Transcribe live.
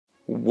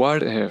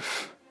What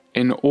if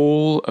in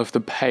all of the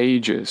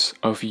pages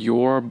of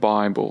your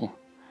Bible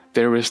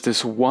there is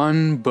this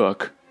one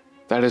book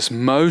that is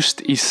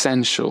most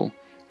essential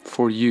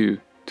for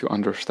you to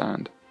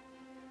understand?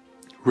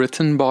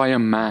 Written by a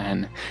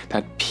man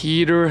that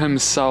Peter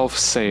himself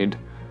said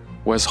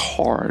was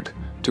hard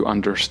to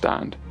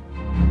understand.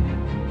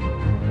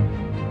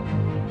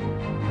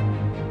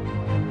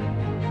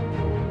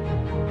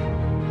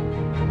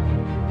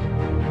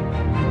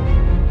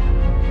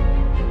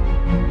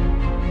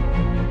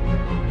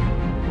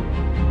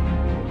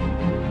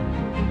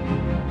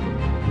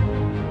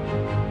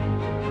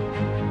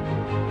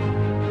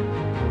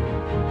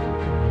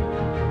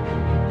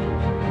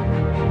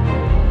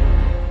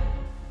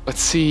 But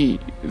see,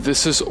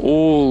 this is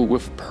all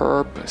with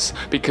purpose,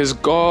 because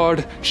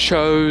God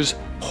chose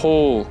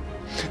Paul,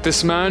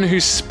 this man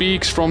who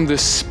speaks from the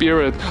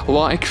Spirit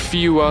like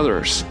few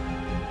others,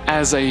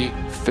 as a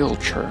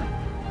filter.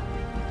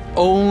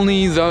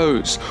 Only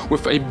those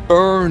with a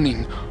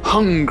burning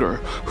hunger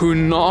who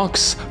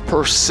knocks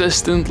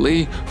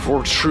persistently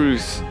for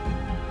truth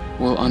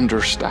will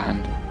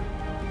understand.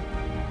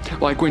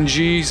 Like when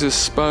Jesus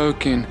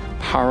spoke in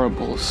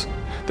parables,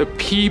 the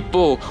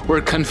people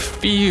were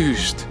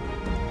confused,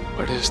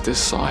 but his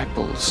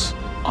disciples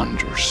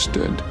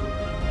understood,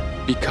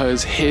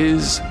 because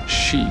his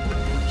sheep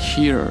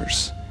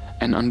hears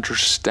and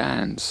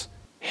understands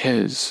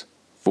his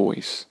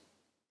voice.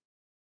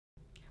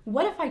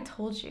 What if I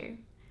told you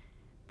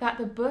that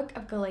the book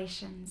of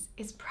Galatians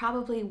is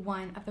probably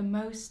one of the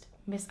most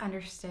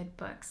misunderstood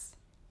books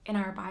in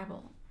our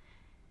Bible,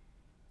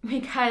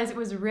 because it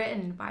was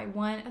written by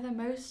one of the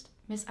most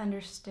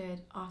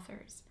misunderstood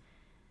authors,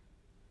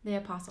 the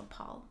Apostle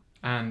Paul?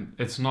 And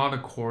it's not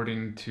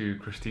according to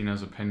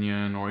Christina's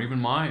opinion or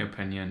even my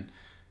opinion.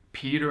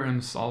 Peter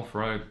himself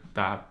wrote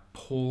that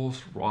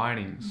Paul's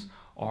writings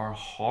are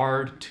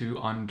hard to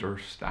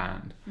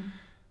understand.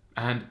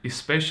 And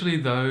especially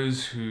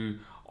those who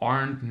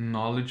aren't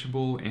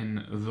knowledgeable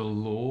in the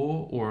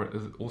law, or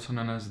also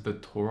known as the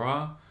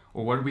Torah,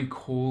 or what we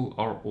call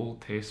our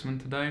Old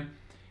Testament today.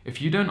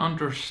 If you don't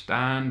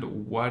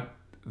understand what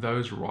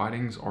those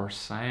writings are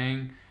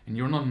saying, and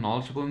you're not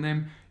knowledgeable in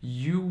them,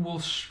 you will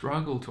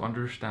struggle to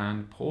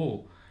understand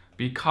Paul,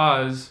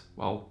 because,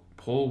 well,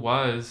 Paul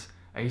was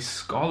a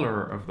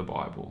scholar of the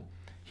Bible.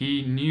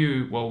 He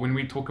knew, well, when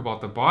we talk about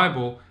the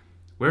Bible,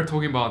 we're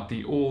talking about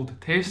the Old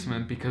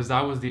Testament, because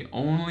that was the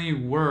only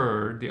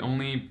word, the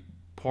only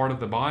part of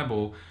the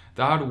Bible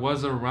that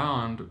was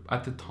around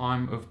at the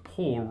time of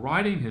Paul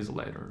writing his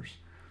letters.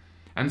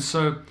 And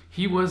so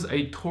he was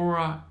a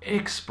Torah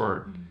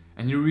expert,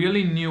 and he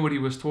really knew what he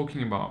was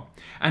talking about.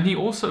 And he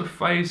also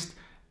faced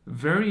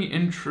very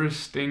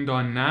interesting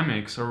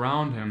dynamics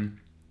around him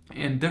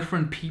in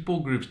different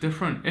people groups,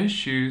 different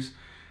issues,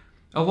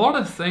 a lot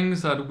of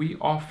things that we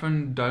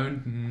often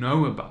don't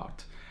know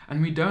about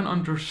and we don't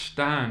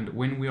understand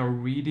when we are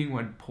reading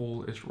what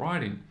Paul is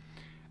writing.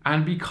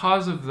 And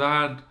because of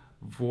that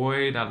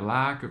void, that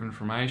lack of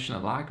information,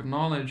 that lack of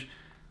knowledge,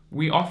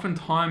 we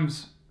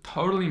oftentimes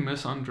totally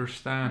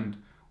misunderstand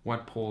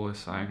what Paul is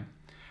saying.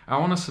 I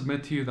want to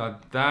submit to you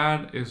that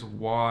that is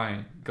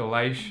why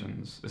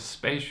Galatians,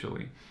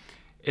 especially,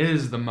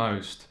 is the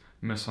most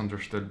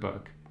misunderstood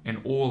book in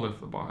all of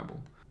the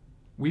Bible.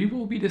 We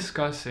will be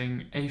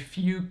discussing a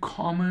few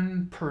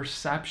common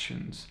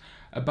perceptions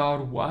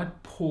about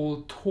what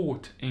Paul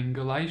taught in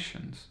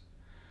Galatians.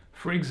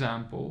 For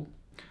example,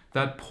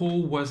 that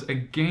Paul was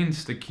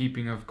against the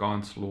keeping of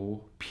God's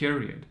law,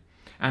 period,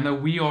 and that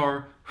we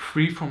are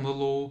free from the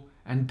law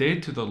and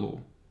dead to the law.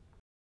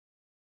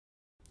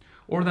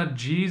 Or that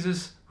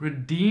Jesus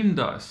redeemed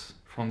us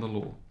from the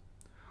law.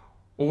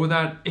 Or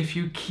that if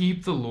you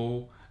keep the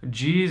law,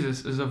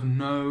 Jesus is of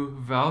no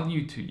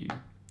value to you.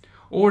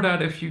 Or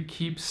that if you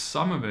keep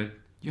some of it,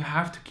 you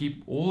have to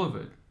keep all of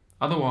it.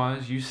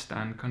 Otherwise, you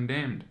stand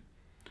condemned.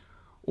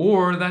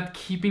 Or that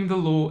keeping the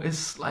law is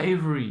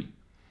slavery.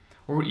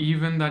 Or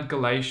even that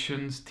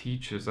Galatians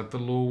teaches that the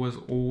law was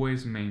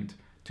always meant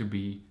to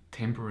be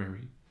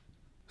temporary.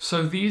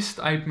 So these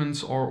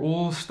statements are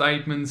all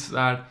statements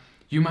that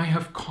you may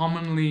have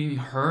commonly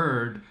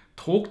heard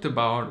talked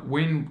about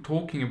when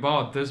talking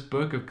about this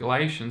book of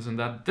Galatians, and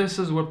that this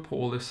is what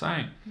Paul is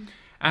saying.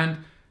 And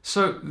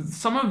so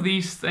some of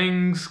these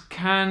things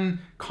can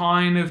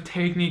kind of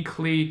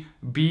technically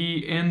be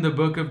in the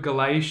book of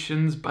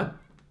Galatians, but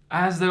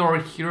as they are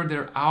here,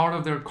 they're out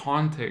of their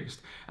context.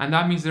 And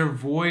that means they're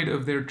void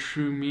of their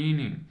true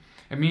meaning.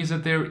 It means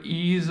that they're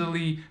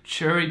easily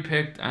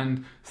cherry-picked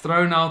and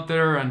thrown out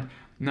there, and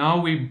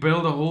now we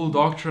build a whole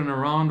doctrine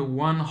around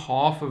one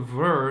half a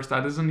verse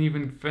that isn't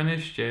even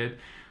finished yet.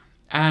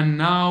 And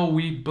now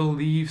we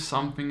believe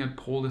something that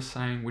Paul is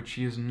saying, which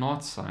he is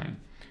not saying,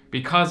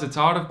 because it's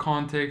out of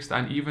context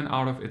and even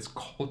out of its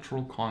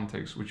cultural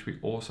context, which we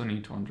also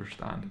need to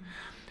understand.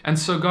 And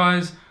so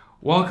guys,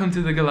 welcome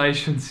to the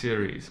Galatians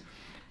series.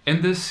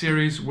 In this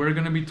series, we're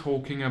going to be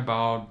talking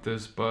about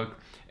this book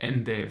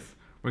in depth.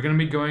 We're going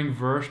to be going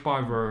verse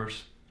by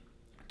verse,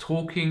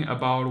 talking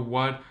about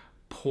what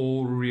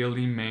Paul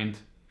really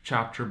meant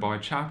chapter by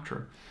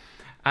chapter.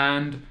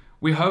 And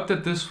we hope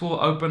that this will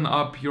open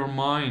up your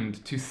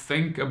mind to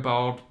think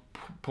about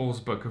Paul's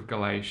book of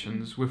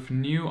Galatians with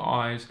new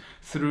eyes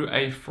through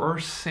a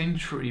first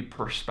century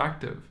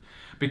perspective,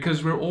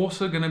 because we're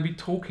also going to be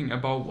talking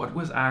about what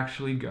was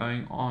actually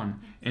going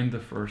on in the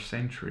first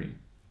century.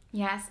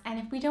 Yes, and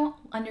if we don't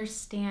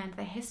understand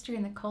the history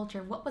and the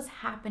culture, what was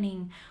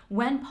happening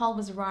when Paul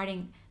was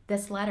writing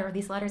this letter, or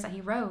these letters that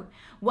he wrote,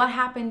 what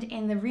happened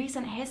in the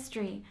recent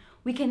history,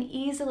 we can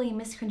easily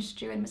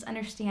misconstrue and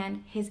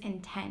misunderstand his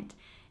intent.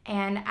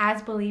 And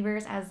as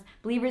believers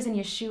in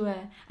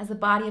Yeshua, as the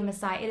body of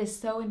Messiah, it is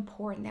so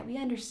important that we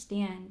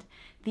understand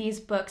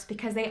these books,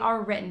 because they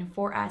are written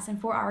for us and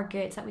for our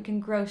good, so that we can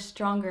grow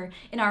stronger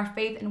in our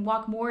faith and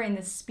walk more in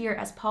the Spirit,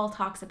 as Paul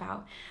talks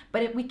about.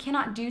 But we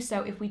cannot do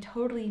so if we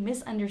totally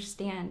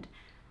misunderstand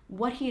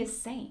what he is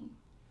saying.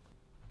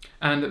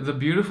 And the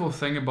beautiful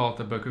thing about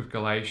the book of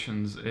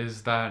Galatians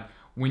is that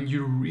when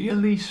you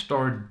really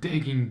start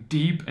digging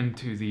deep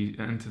into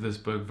this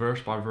book, verse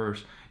by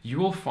verse, you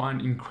will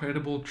find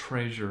incredible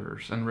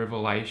treasures and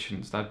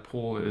revelations that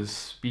Paul is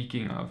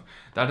speaking of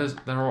that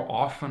are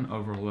often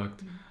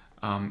overlooked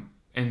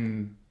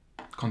in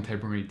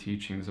contemporary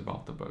teachings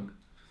about the book.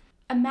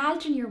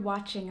 Imagine you're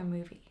watching a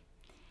movie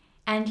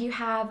and you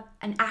have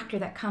an actor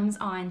that comes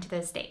on to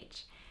the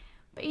stage,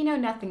 but you know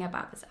nothing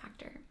about this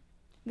actor.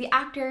 The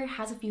actor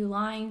has a few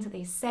lines that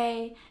they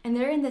say, and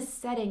they're in this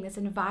setting, this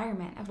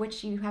environment of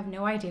which you have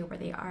no idea where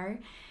they are,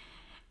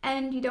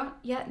 and you don't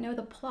yet know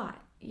the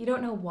plot. You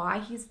don't know why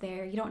he's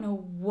there. You don't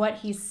know what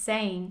he's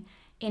saying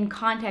in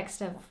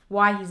context of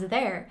why he's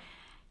there.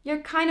 You're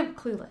kind of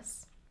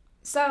clueless.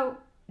 So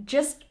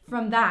just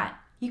from that,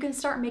 you can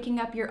start making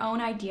up your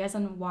own ideas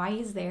on why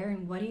he's there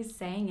and what he's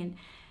saying, and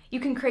you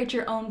can create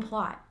your own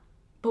plot.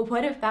 But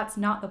what if that's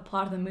not the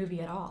plot of the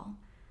movie at all?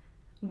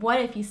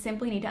 What if you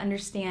simply need to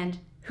understand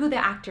who the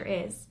actor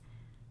is,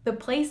 the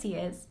place he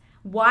is,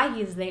 why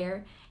he is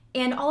there,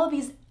 and all of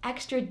these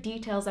extra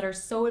details that are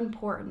so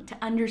important to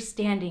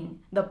understanding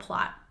the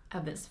plot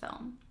of this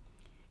film?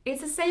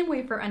 It's the same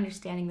way for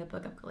understanding the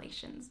book of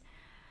Galatians.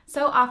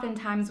 So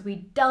oftentimes we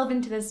delve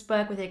into this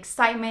book with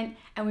excitement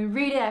and we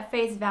read it at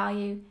face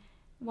value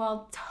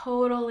while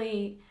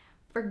totally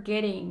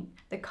forgetting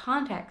the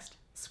context,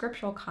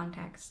 scriptural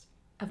context,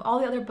 of all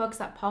the other books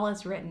that Paul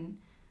has written,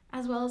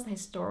 as well as the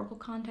historical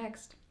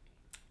context,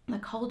 the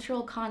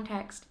cultural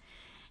context,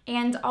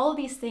 and all of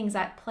these things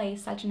that play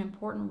such an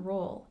important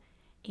role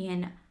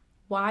in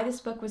why this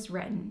book was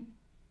written,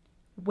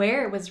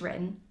 where it was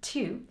written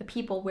to, the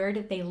people, where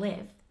did they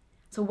live?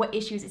 So what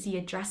issues is he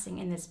addressing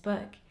in this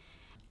book?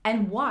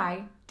 And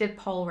why did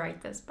Paul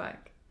write this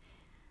book?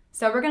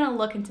 So we're going to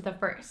look into the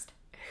first.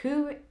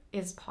 Who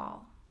is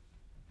Paul?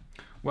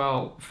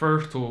 Well,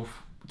 first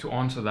off, to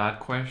answer that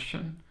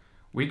question,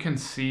 we can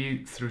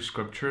see through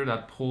scripture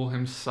that Paul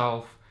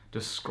himself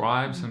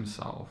describes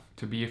himself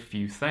to be a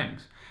few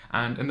things.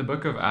 And in the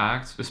book of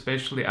Acts,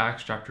 especially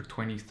Acts chapter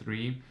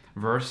 23,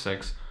 verse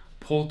 6,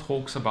 Paul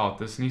talks about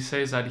this, and he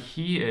says that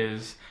he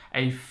is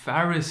a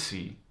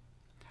Pharisee,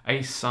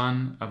 a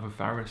son of a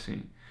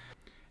Pharisee.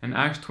 In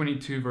Acts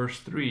 22, verse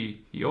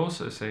 3, he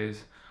also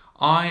says,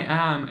 I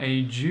am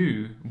a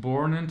Jew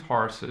born in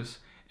Tarsus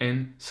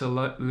in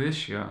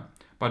Cilicia,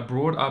 but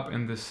brought up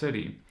in the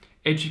city,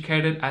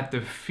 educated at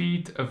the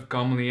feet of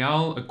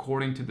Gamaliel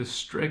according to the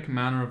strict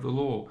manner of the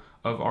law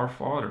of our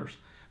fathers,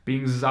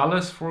 being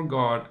zealous for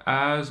God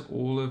as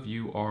all of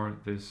you are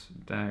this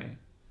day.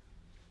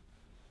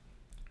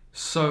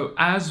 So,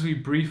 as we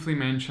briefly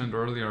mentioned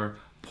earlier,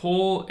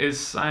 Paul is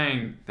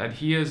saying that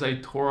he is a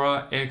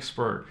Torah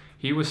expert.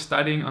 He was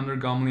studying under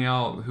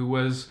Gamaliel, who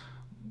was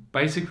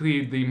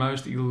basically the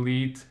most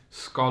elite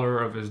scholar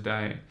of his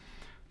day.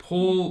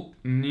 Paul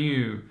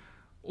knew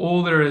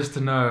all there is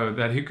to know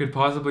that he could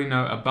possibly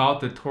know about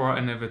the Torah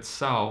in of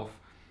itself,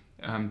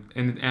 and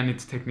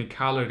its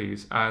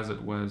technicalities as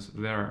it was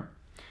there.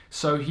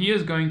 So he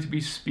is going to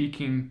be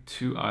speaking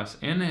to us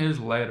in his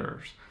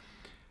letters,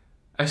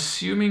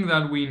 assuming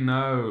that we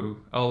know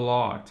a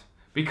lot.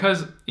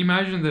 Because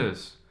imagine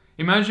this.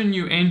 Imagine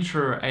you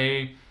enter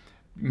a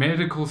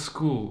medical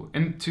school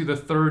into the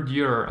third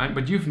year,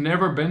 but you've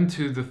never been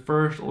to the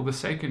first or the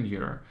second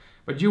year.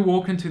 But you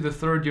walk into the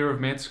third year of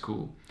med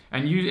school,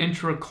 and you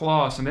enter a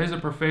class, and there's a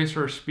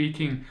professor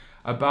speaking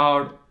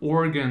about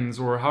organs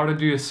or how to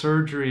do a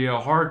surgery, a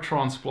heart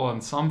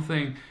transplant,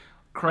 something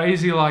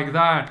crazy like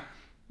that.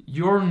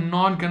 You're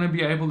not going to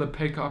be able to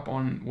pick up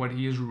on what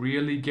he is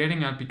really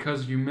getting at,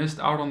 because you missed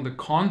out on the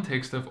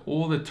context of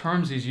all the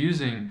terms he's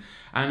using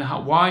and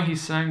why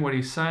he's saying what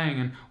he's saying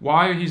and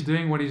why he's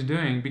doing what he's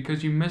doing,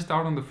 because you missed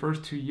out on the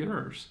first 2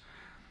 years.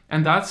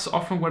 And that's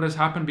often what has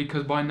happened,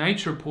 because by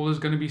nature Paul is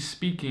going to be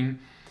speaking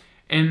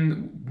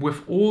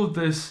with all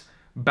this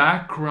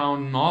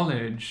background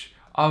knowledge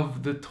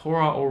of the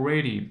Torah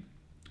already,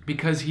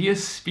 because he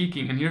is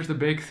speaking, and here's the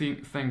big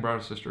thing,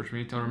 brothers and sisters, we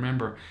need to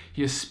remember,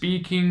 he is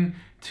speaking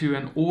to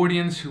an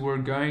audience who are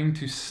going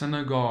to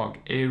synagogue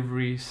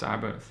every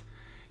Sabbath.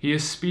 He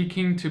is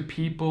speaking to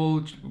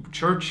people,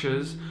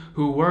 churches,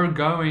 who were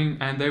going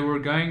and they were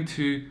going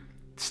to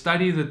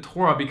study the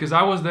Torah, because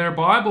that was their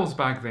Bibles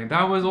back then.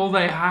 That was all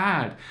they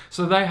had.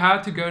 So they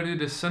had to go to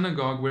the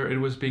synagogue where it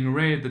was being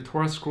read. The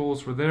Torah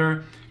scrolls were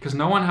there, because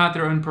no one had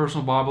their own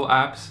personal Bible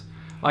apps.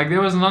 Like,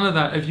 there was none of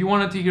that. If you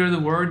wanted to hear the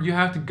word, you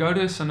have to go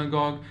to a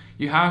synagogue.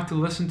 You have to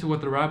listen to what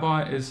the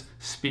rabbi is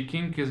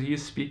speaking, because he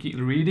is speaking,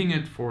 reading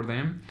it for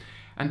them.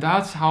 And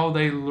that's how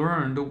they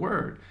learned the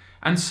word.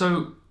 And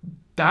so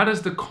that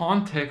is the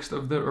context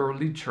of the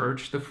early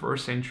church, the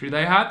first century.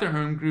 They had their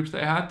home groups,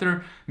 they had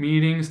their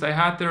meetings, they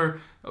had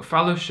their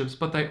fellowships,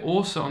 but they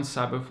also on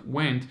Sabbath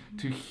went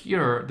to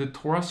hear the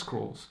Torah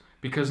scrolls,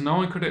 because no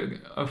one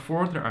could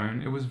afford their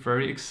own. It was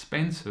very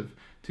expensive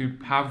to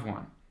have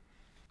one.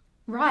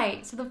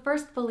 Right, so the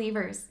first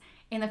believers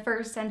in the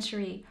first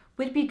century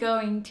would be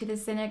going to the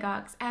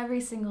synagogues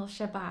every single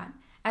Shabbat,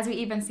 as we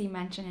even see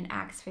mentioned in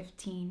Acts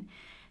 15.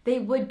 They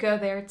would go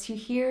there to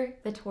hear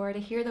the Torah, to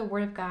hear the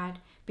Word of God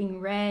being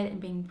read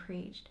and being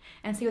preached.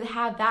 And so you would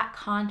have that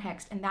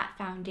context and that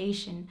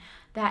foundation,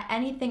 that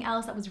anything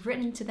else that was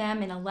written to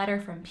them in a letter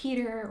from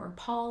Peter or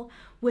Paul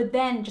would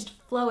then just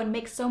flow and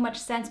make so much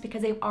sense,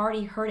 because they've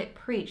already heard it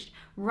preached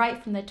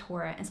right from the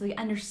Torah. And so they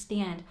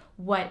understand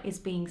what is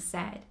being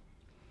said.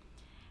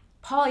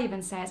 Paul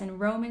even says in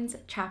Romans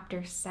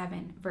chapter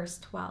 7, verse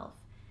 12,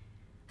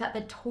 that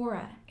the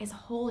Torah is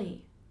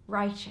holy,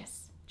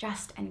 righteous,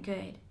 just, and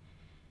good.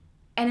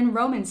 And in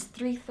Romans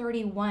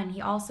 3:31,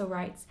 he also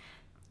writes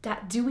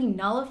that, do we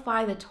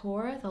nullify the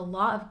Torah, the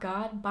law of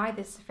God, by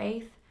this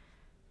faith?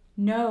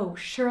 No,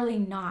 surely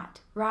not.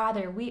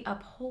 Rather, we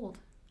uphold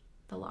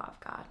the law of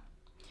God.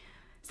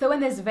 So in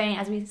this vein,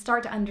 as we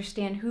start to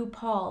understand who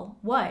Paul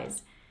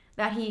was,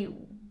 that he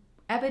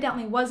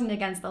evidently wasn't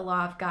against the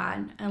law of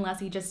God, unless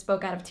he just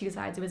spoke out of two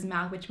sides of his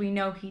mouth, which we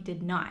know he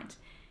did not.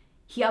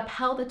 He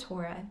upheld the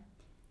Torah,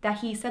 that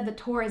he said the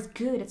Torah is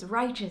good, it's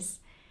righteous.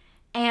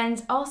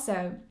 And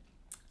also,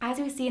 as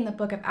we see in the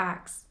book of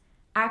Acts,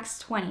 Acts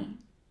 20,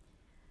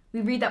 we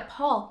read that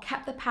Paul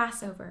kept the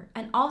Passover,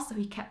 and also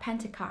he kept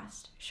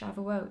Pentecost,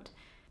 Shavuot.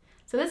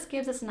 So this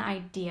gives us an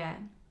idea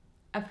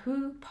of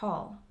who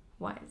Paul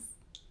was.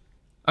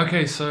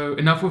 Okay, so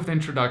enough with the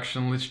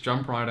introduction. Let's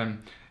jump right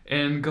in.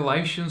 In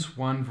Galatians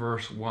 1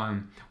 verse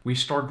 1, we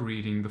start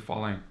reading the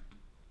following.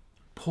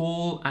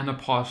 Paul, an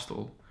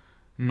apostle,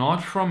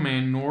 not from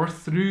men nor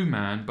through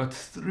man, but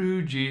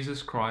through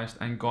Jesus Christ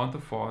and God the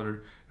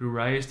Father, who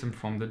raised him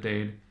from the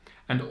dead,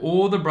 and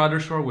all the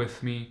brothers who are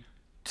with me,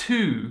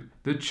 to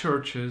the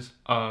churches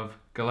of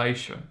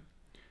Galatia.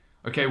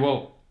 Okay,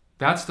 well,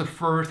 that's the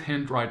first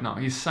hint right now.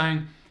 He's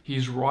saying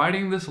he's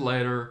writing this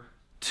letter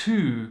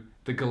to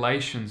the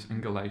Galatians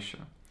in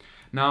Galatia.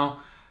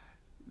 Now,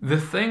 the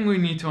thing we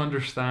need to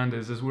understand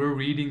is we're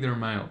reading their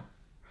mail.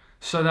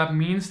 So that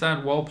means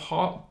that while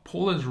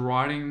Paul is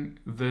writing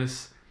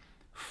this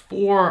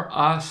for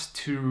us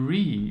to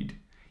read,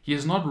 he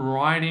is not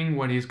writing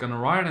what he's going to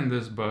write in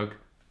this book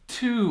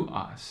to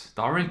us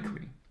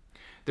directly.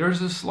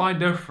 There's a slight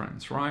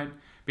difference, right?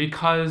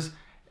 Because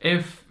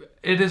if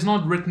it is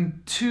not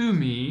written to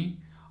me,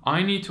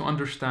 I need to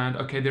understand,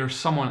 okay, there's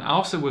someone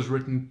else it was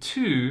written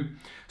to.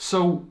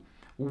 So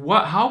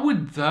how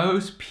would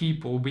those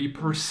people be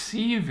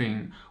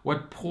perceiving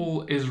what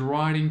Paul is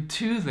writing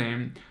to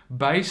them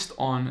based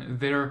on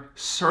their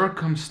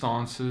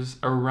circumstances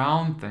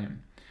around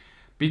them?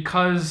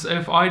 Because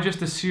if I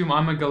just assume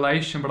I'm a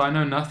Galatian, but I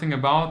know nothing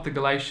about the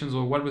Galatians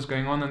or what was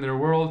going on in their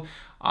world,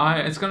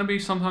 it's going to be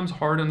sometimes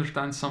hard to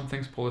understand some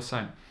things Paul is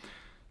saying.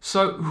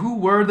 So who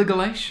were the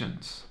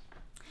Galatians?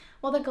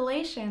 Well, the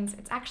Galatians,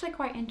 it's actually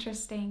quite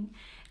interesting.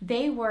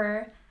 They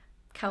were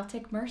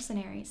Celtic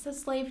mercenaries, so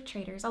slave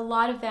traders. A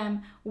lot of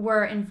them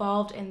were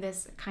involved in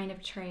this kind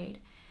of trade.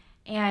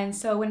 And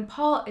so when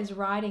Paul is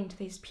writing to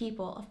these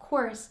people, of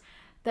course,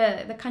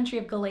 the country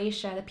of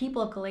Galatia, the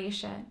people of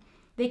Galatia,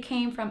 they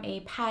came from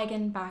a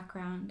pagan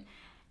background.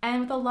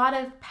 And with a lot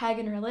of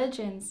pagan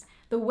religions,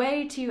 the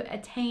way to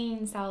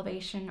attain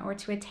salvation or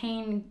to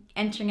attain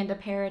entering into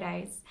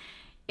paradise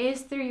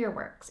is through your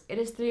works. It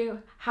is through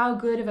how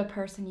good of a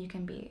person you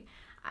can be.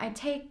 I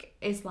take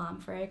Islam,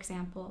 for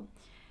example.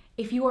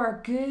 If you are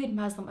a good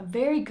Muslim, a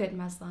very good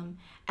Muslim,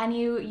 and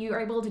you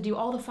are able to do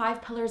all the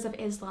 5 pillars of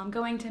Islam,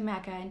 going to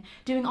Mecca and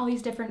doing all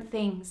these different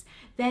things,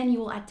 then you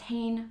will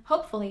attain,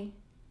 hopefully,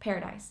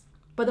 paradise.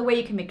 But the way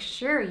you can make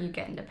sure you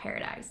get into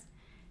paradise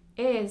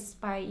is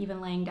by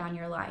even laying down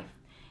your life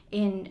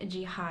in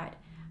jihad,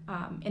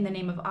 in the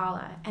name of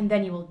Allah, and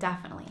then you will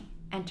definitely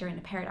enter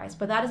into paradise.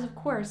 But that is, of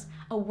course,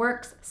 a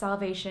works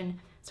salvation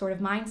sort of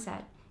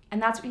mindset.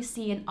 And that's what we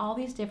see in all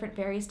these different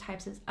various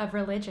types of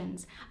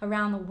religions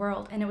around the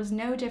world. And it was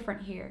no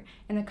different here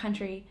in the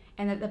country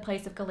and at the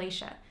place of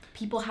Galatia.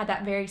 People had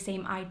that very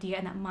same idea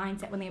and that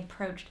mindset when they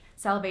approached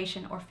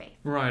salvation or faith.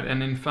 Right,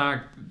 and in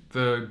fact,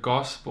 the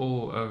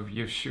gospel of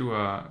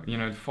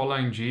Yeshua,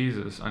 following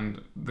Jesus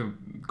and the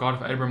God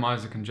of Abraham,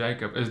 Isaac, and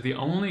Jacob is the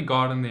only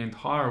God in the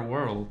entire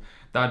world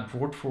that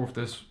brought forth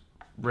this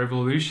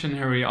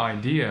revolutionary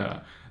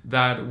idea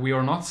that we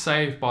are not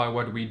saved by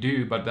what we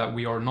do, but that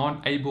we are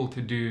not able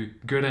to do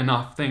good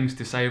enough things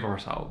to save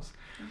ourselves.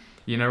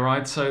 You know,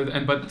 right? So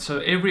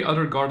every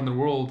other god in the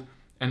world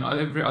and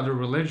every other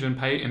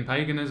religion, in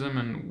paganism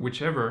and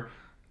whichever,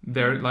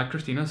 there, like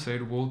Christina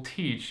said, will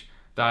teach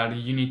that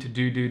you need to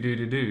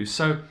do.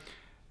 So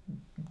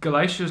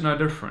Galatia is no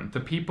different. The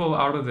people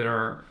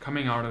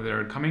coming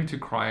to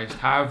Christ,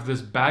 have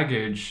this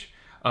baggage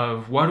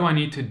of what do I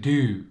need to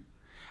do?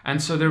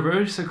 And so they're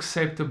very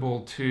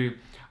susceptible to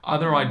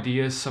other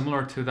ideas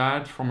similar to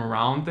that from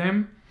around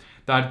them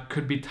that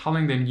could be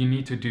telling them you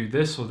need to do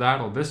this or that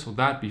or this or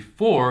that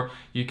before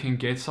you can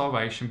get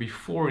salvation,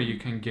 before you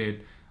can get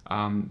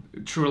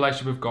true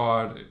relationship with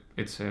God,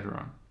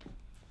 etc.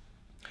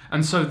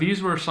 And so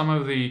these were some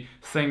of the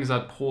things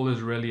that Paul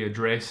is really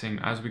addressing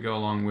as we go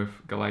along with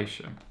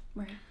Galatia.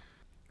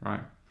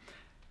 Right.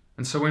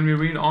 And so when we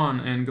read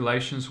on in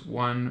Galatians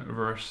 1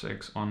 verse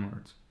 6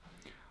 onwards,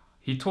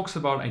 he talks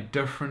about a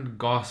different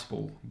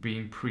gospel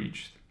being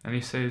preached. And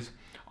he says,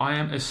 I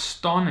am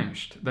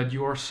astonished that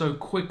you are so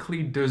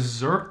quickly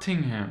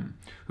deserting him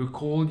who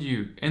called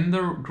you in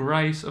the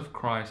grace of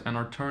Christ and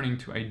are turning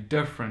to a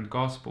different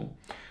gospel.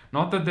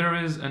 Not that there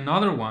is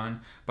another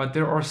one, but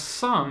there are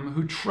some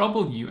who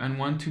trouble you and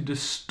want to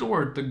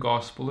distort the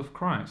gospel of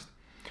Christ.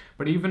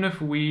 But even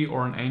if we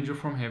or an angel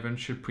from heaven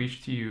should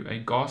preach to you a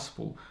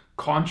gospel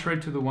contrary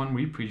to the one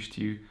we preach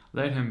to you,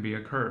 let him be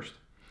accursed.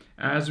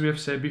 As we have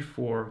said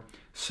before,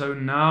 so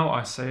now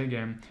I say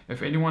again,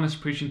 if anyone is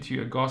preaching to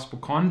you a gospel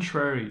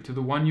contrary to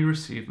the one you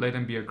received, let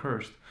him be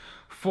accursed.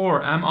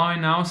 For am I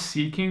now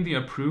seeking the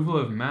approval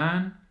of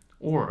man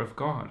or of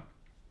God?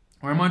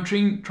 Or am I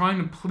trying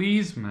to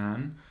please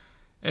man?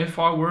 If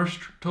I were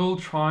still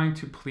trying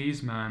to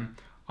please man,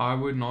 I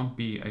would not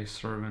be a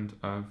servant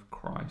of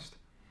Christ.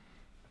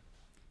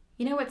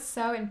 You know what's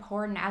so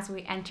important as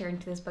we enter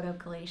into this book of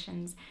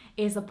Galatians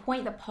is the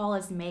point that Paul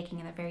is making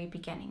in the very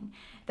beginning,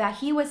 that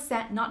he was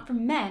sent not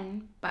from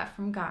men, but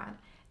from God,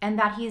 and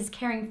that he is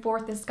carrying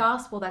forth this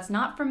gospel that's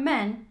not from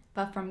men,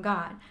 but from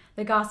God,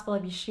 the gospel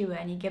of Yeshua.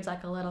 And he gives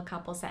like a little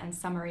couple sentence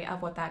summary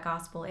of what that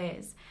gospel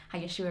is, how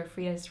Yeshua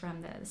freed us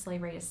from the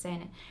slavery to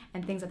sin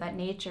and things of that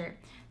nature.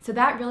 So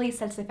that really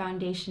sets the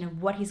foundation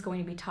of what he's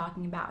going to be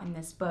talking about in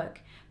this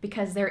book,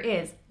 because there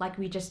is, like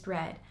we just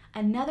read,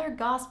 another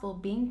gospel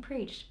being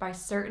preached by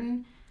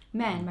certain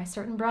men, by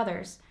certain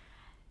brothers,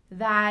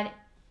 that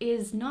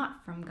is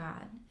not from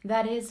God,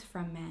 that is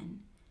from men.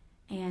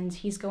 And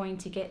he's going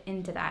to get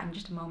into that in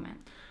just a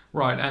moment.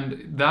 Right,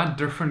 and that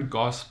different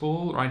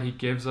gospel, right, he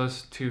gives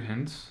us two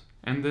hints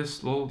in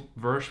this little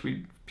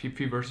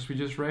few verses we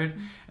just read,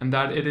 and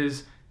that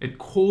it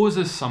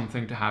causes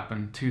something to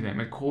happen to them.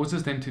 It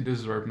causes them to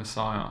deserve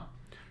Messiah.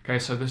 Okay,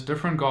 so this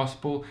different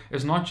gospel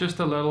is not just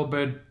a little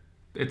bit,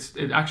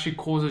 it actually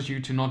causes you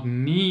to not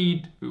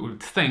need,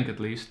 think at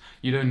least,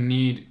 you don't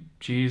need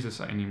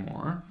Jesus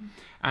anymore.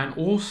 And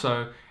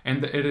also,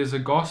 and it is a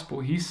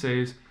gospel, he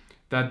says,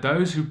 that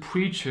those who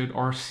preach it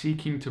are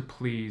seeking to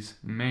please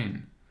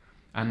men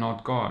and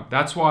not God.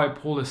 That's why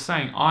Paul is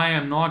saying, I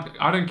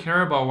don't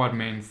care about what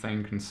men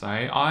think and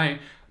say. I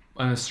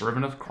am a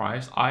servant of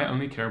Christ. I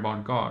only care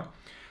about God.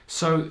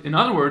 So, in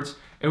other words,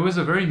 it was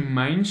a very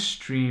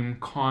mainstream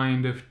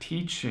kind of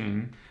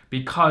teaching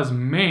because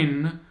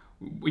men,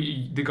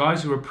 the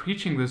guys who were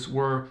preaching this,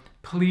 were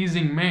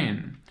pleasing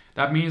men.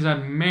 That means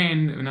that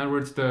men, in other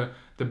words, the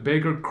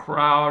bigger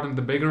crowd and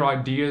the bigger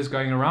ideas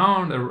going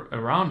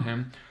around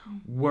him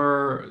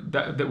were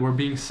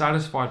being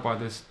satisfied by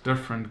this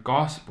different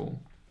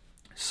gospel.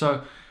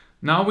 So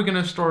now we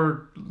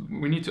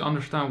need to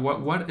understand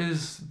what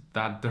is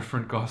that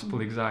different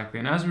gospel exactly.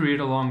 And as we read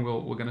along,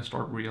 we're going to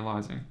start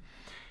realizing.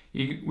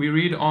 We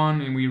read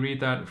on and we read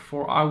that,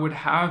 for I would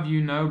have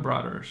you know,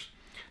 brothers,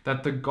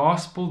 that the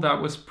gospel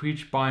that was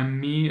preached by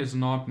me is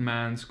not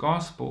man's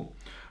gospel.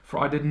 For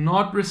I did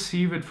not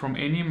receive it from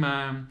any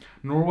man,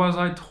 nor was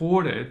I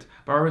taught it,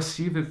 but I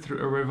received it through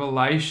a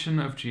revelation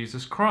of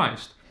Jesus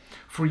Christ.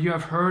 For you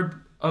have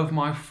heard of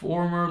my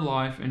former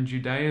life in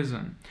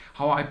Judaism,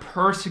 how I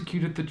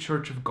persecuted the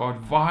church of God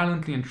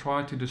violently and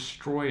tried to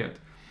destroy it.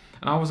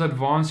 And I was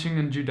advancing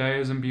in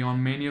Judaism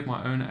beyond many of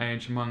my own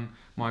age among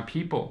my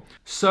people.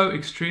 So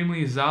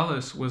extremely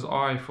zealous was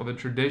I for the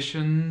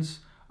traditions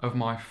of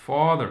my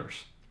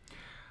fathers.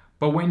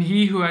 But when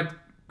he who had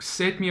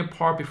set me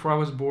apart before I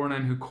was born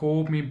and who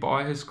called me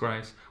by his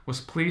grace was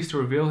pleased to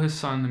reveal his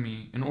Son to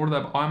me in order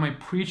that I might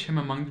preach him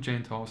among the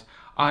Gentiles,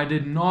 I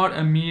did not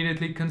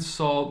immediately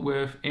consult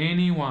with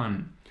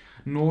anyone,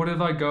 nor did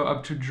I go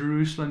up to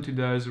Jerusalem to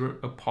those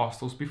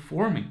apostles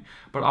before me,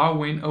 but I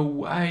went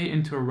away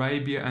into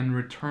Arabia and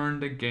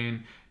returned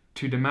again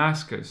to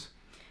Damascus.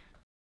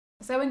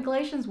 So in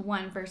Galatians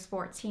 1 verse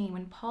 14,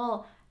 when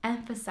Paul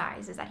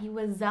emphasizes that he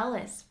was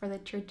zealous for the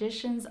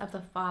traditions of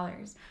the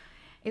fathers,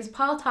 is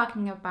Paul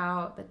talking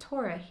about the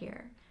Torah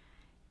here?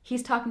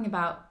 He's talking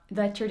about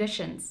the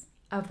traditions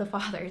of the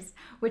fathers,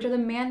 which are the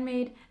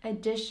man-made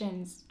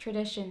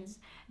traditions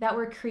that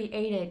were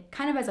created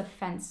kind of as a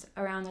fence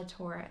around the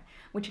Torah,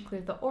 which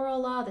include the oral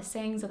law, the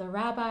sayings of the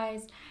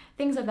rabbis,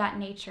 things of that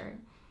nature.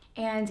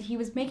 And he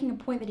was making a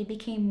point that he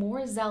became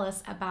more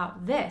zealous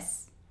about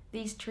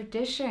these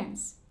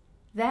traditions,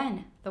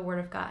 than the Word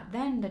of God,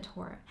 than the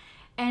Torah.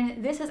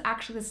 And this is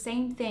actually the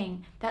same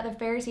thing that the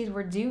Pharisees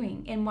were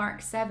doing in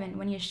Mark 7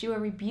 when Yeshua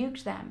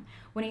rebuked them,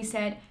 when he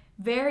said,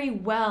 "Very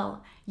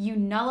well, you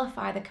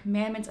nullify the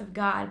commandments of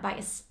God by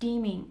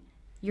esteeming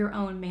your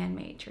own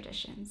man-made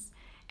traditions."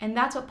 And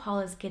that's what Paul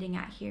is getting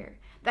at here.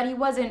 That he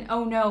wasn't,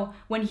 oh no,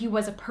 when he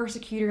was a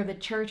persecutor of the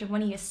church and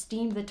when he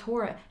esteemed the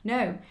Torah.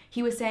 No,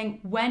 he was saying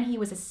when he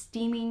was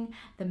esteeming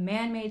the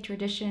man-made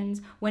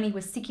traditions, when he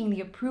was seeking the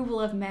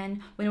approval of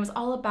men, when it was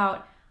all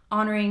about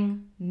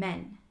honoring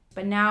men.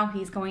 But now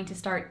he's going to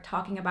start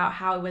talking about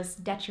how it was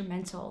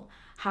detrimental,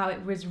 how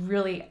it was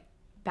really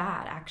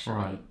bad, actually.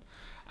 Right.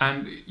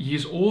 And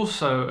he's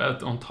also,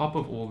 on top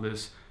of all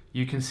this,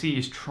 you can see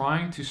he's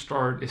trying to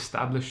start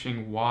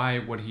establishing why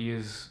what he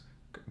is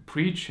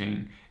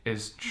preaching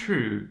is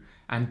true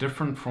and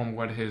different from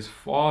what his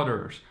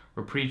fathers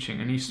were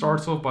preaching. And he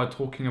starts off by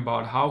talking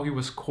about how he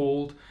was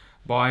called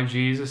by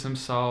Jesus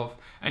himself,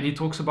 and he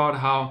talks about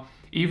how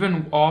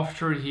even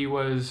after he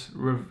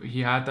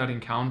had that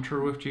encounter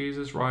with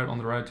Jesus right on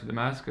the road to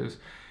Damascus,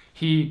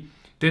 he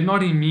did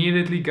not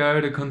immediately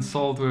go to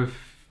consult with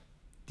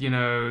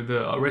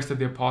the rest of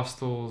the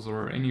apostles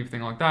or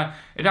anything like that.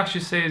 He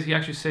actually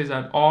says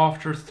that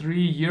after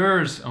 3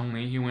 years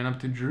only he went up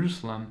to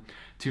Jerusalem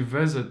to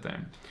visit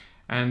them.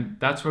 And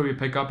that's where we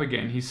pick up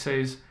again. He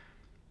says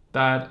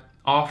that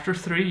after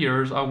 3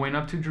 years I went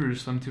up to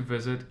Jerusalem to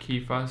visit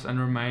Cephas and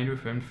remained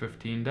with him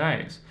 15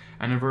 days.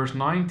 And in verse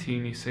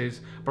 19 he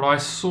says, "But I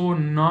saw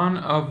none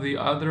of the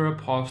other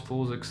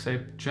apostles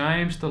except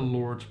James, the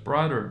Lord's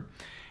brother.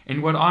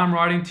 In what I am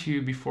writing to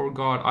you before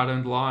God, I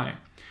don't lie.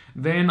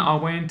 Then I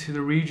went to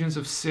the regions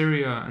of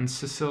Syria and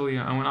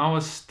Cilicia, and when I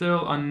was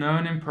still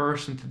unknown in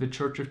person to the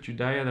church of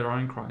Judea that are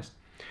in Christ,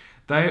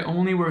 they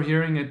only were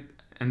hearing it,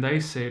 and they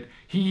said,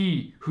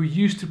 'He who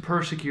used to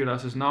persecute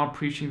us is now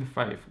preaching the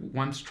faith,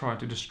 once tried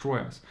to destroy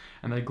us,'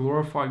 and they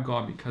glorified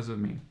God because of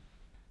me."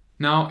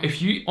 Now,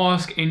 if you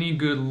ask any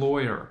good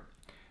lawyer,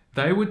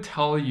 they would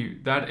tell you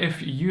that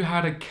if you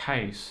had a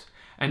case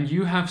and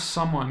you have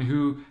someone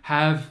who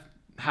had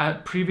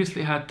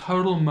previously had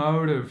total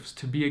motives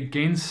to be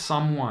against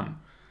someone,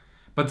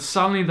 but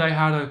suddenly they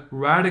had a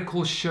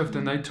radical shift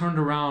and they turned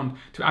around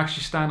to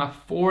actually stand up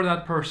for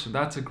that person,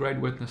 that's a great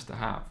witness to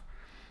have.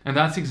 And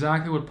that's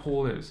exactly what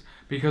Paul is,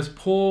 because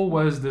Paul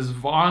was this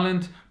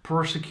violent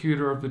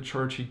persecutor of the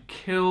church. He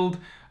killed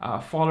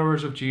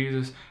followers of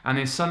Jesus, and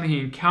then suddenly he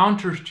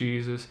encounters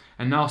Jesus,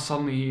 and now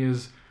suddenly he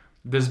is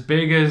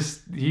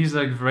he's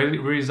like very,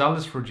 very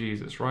zealous for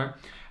Jesus, right?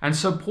 And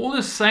so Paul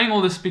is saying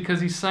all this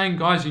because he's saying,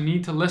 guys, you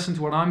need to listen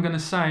to what I'm going to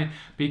say,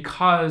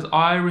 because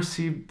I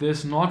received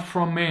this not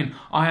from men.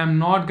 I am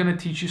not going to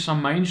teach you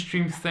some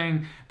mainstream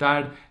thing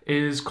that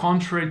is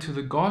contrary to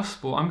the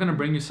gospel. I'm going to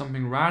bring you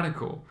something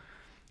radical.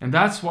 And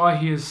that's why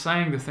he is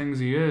saying the things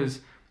he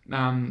is,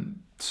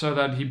 so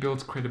that he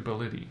builds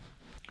credibility.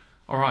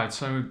 All right,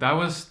 so that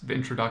was the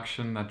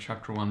introduction that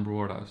chapter 1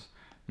 brought us.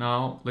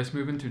 Now, let's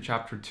move into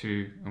chapter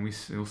 2, and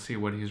we'll see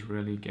what he's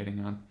really getting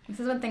at. This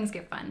is when things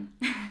get fun.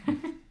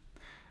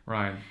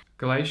 Right.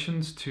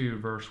 Galatians 2,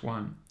 verse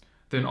 1.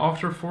 "Then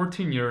after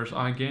 14 years,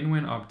 I again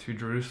went up to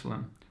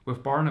Jerusalem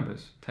with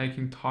Barnabas,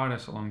 taking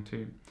Titus along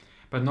too.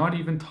 But not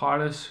even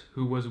Titus,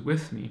 who was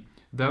with me,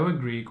 though a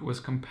Greek, was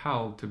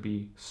compelled to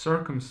be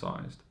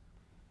circumcised."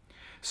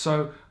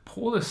 So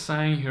Paul is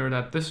saying here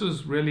that this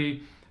was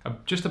really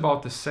just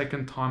about the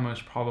second time,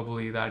 most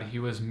probably, that he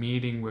was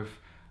meeting with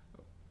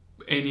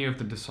any of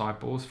the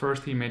disciples.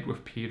 First he met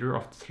with Peter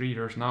after 3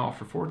 years. Now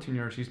after 14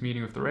 years he's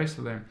meeting with the rest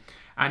of them,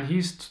 and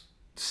he's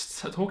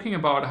talking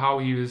about how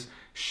he was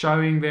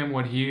showing them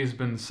what he has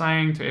been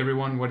saying to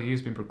everyone, what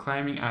he's been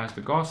proclaiming as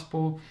the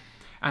gospel.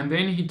 And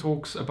then he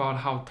talks about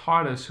how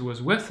Titus, who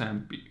was with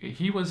him,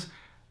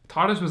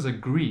 Titus was a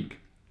Greek.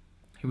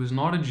 He was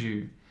not a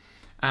Jew.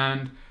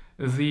 And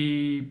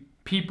the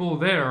people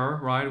there,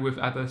 right,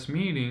 at this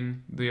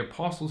meeting, the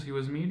apostles he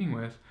was meeting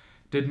with,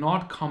 did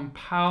not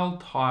compel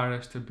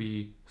Titus to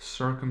be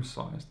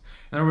circumcised.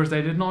 In other words,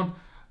 they did not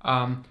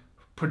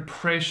put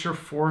pressure,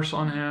 force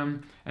on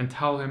him and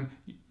tell him,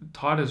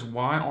 "Titus,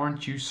 why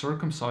aren't you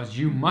circumcised?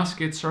 You must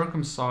get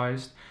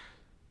circumcised."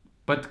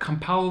 But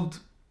compelled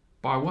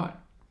by what?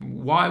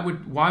 Why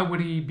would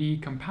he be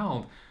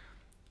compelled?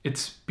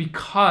 It's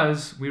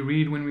because when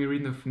we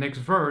read the next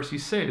verse, he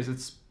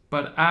says,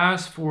 "But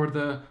as for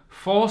the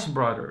false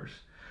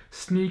brothers,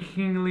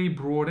 sneakingly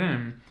brought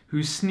in,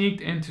 who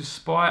sneaked in to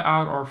spy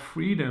out our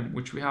freedom,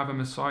 which we have in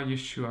Messiah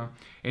Yeshua,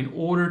 in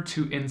order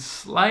to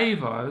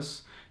enslave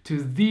us,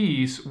 to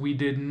these we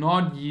did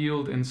not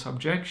yield in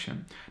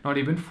subjection, not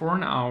even for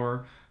an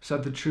hour, so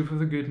that the truth of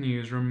the good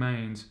news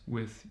remains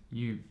with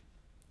you."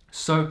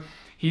 So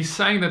he's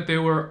saying that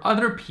there were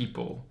other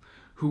people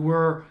who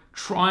were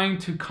trying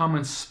to come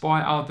and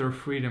spy out their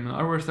freedom. In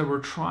other words, they were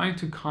trying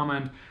to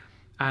come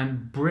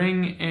and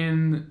bring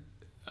in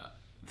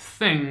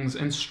things,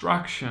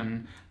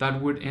 instruction that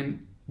would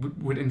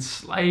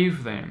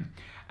enslave them.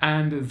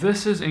 And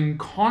this is in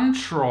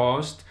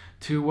contrast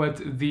to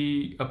what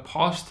the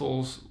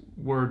apostles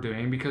were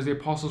doing, because the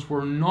apostles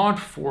were not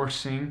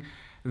forcing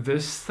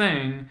this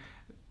thing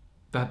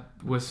that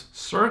was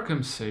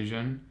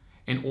circumcision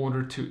in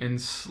order to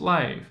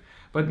enslave.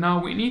 But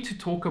now we need to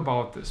talk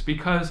about this,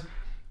 because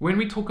when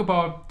we talk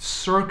about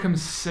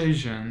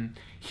circumcision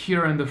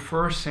here in the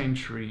first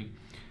century,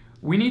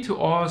 we need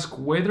to ask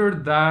whether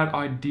that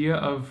idea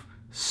of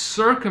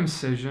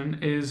circumcision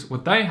is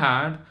what they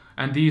had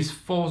and these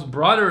false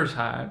brothers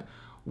had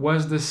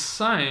was the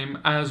same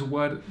as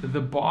what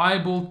the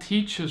Bible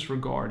teaches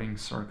regarding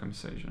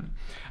circumcision.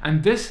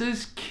 And this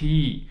is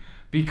key,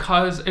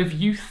 because if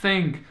you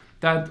think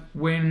that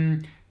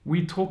when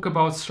we talk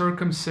about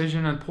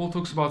circumcision and Paul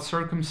talks about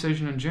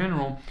circumcision in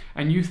general,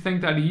 and you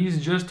think that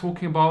he's just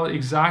talking about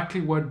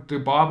exactly what the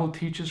Bible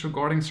teaches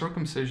regarding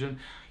circumcision,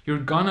 you're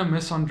gonna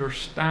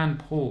misunderstand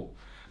Paul,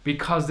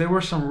 because there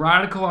were some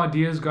radical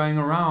ideas going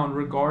around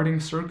regarding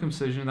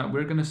circumcision that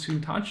we're gonna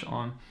soon touch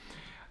on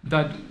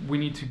that we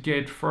need to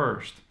get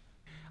first.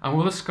 And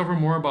we'll discover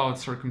more about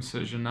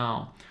circumcision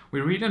now.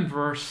 We read in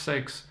verse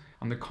 6,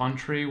 on the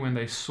contrary, when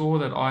they saw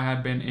that I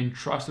had been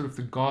entrusted with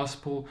the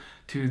gospel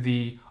to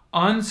the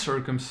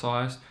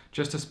uncircumcised,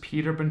 just as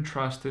Peter had been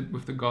trusted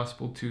with the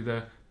gospel to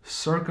the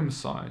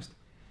circumcised.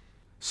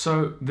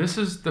 So this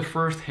is the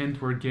first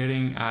hint we're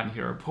getting at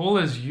here. Paul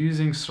is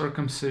using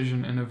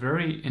circumcision in a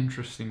very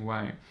interesting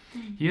way.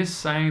 He is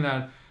saying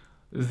that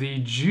the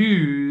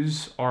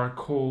Jews are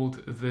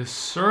called the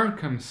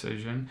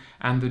circumcision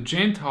and the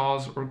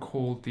Gentiles are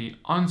called the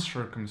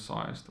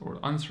uncircumcised or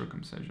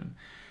uncircumcision.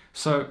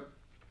 So,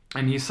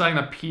 and he's saying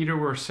that Peter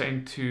was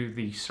sent to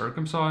the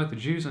circumcised, the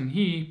Jews, and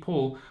he,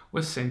 Paul,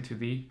 was sent to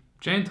the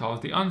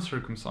Gentiles, the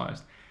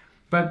uncircumcised.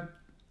 But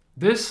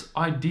this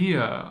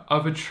idea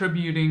of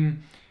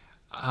attributing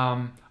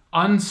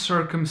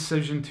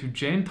uncircumcision to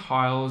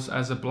Gentiles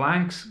as a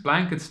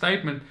blanket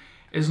statement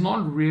is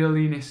not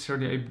really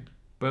necessarily a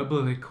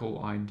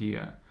biblical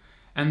idea.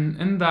 And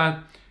in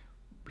that,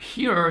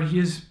 here he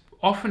is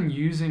often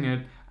using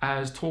it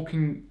as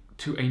talking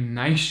to a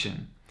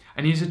nation.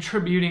 And he's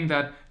attributing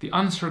that the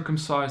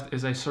uncircumcised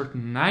is a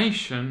certain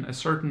nation, a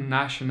certain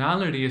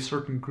nationality, a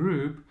certain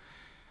group,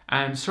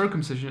 and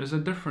circumcision is a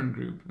different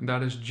group, and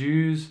that is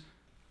Jews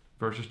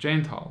versus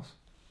Gentiles.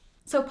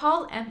 So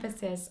Paul's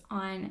emphasis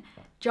on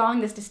drawing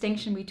this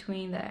distinction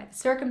between the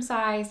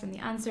circumcised and the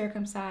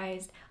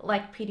uncircumcised,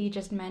 like PD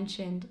just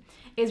mentioned,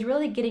 is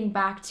really getting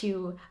back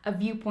to a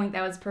viewpoint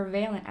that was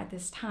prevalent at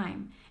this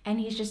time. And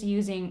he's just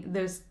using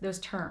those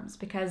terms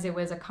because it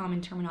was a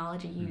common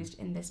terminology used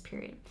in this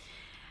period.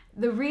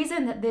 The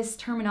reason that this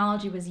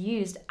terminology was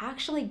used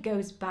actually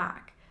goes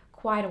back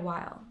quite a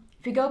while.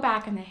 If you go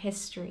back in the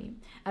history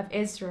of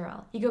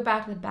Israel, you go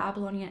back to the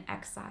Babylonian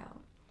exile,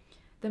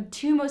 the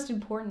two most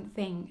important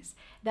things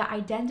that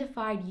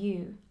identified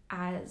you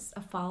as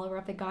a follower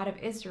of the God of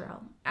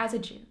Israel, as a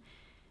Jew,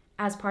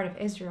 as part of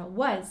Israel,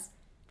 was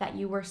that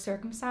you were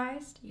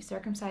circumcised, you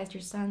circumcised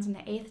your sons on the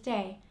 8th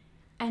day,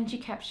 and you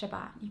kept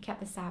Shabbat, you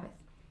kept the Sabbath.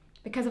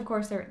 Because of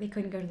course they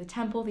couldn't go to the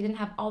temple, they didn't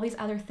have all these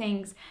other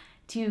things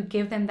to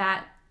give them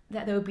that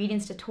the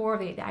obedience to Torah,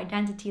 the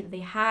identity that they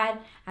had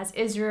as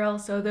Israel.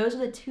 So those are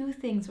the two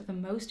things that were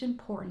the most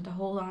important to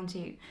hold on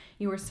to.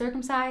 You were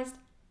circumcised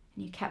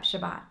and you kept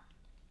Shabbat.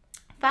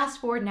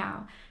 Fast forward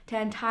now to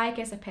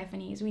Antiochus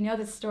Epiphanes. We know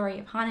the story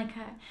of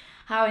Hanukkah,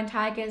 how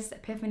Antiochus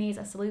Epiphanes,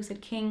 a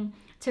Seleucid king,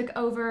 took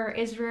over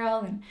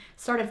Israel and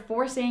started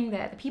forcing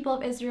the people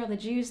of Israel, the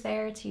Jews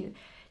there, to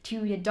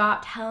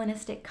adopt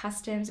Hellenistic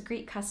customs,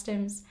 Greek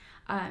customs,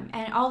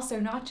 and also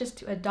not just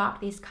to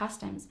adopt these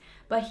customs,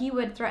 but he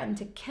would threaten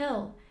to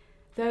kill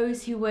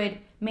those who would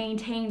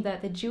maintain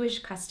the Jewish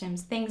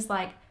customs, things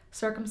like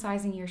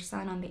circumcising your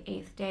son on the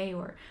 8th day,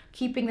 or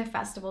keeping the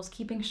festivals,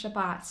 keeping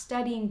Shabbat,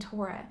 studying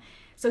Torah.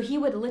 So he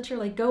would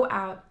literally go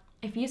out,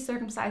 if you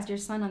circumcised your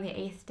son on the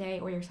 8th day,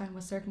 or your son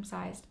was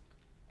circumcised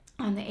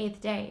on the 8th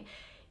day,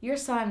 your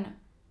son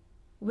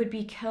would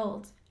be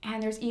killed.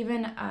 And there's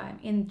even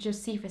in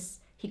Josephus,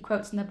 he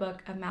quotes in the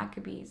book of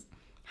Maccabees,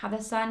 how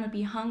the son would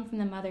be hung from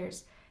the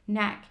mother's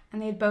neck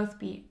and they'd both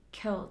be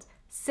killed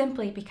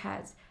simply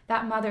because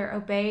that mother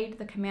obeyed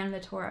the command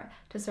of the Torah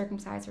to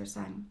circumcise her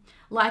son.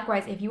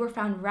 Likewise, if you were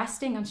found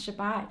resting on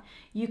Shabbat,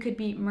 you could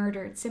be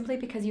murdered simply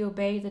because you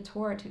obeyed the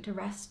Torah to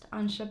rest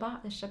on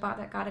Shabbat, the Shabbat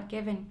that God had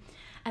given.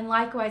 And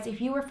likewise,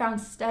 if you were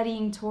found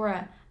studying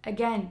Torah,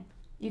 again,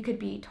 you could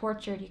be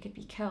tortured, you could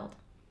be killed.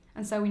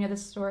 And so we know the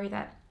story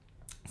that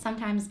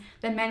sometimes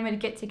the men would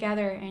get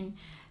together and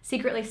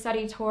secretly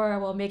study Torah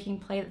while making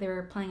play that they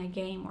were playing a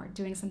game or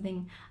doing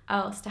something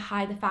else to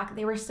hide the fact that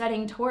they were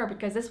studying Torah,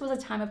 because this was a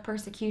time of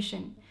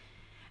persecution.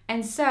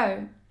 And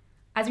so,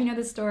 as we know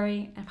the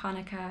story of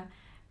Hanukkah,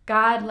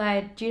 God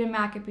led Judah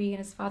Maccabee and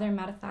his father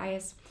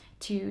Mattathias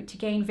to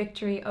gain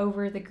victory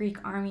over the Greek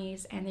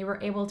armies, and they were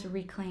able to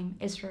reclaim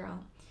Israel.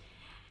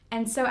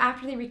 And so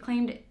after they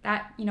reclaimed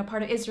that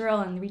part of Israel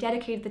and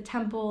rededicated the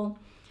temple,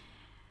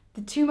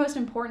 the two most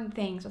important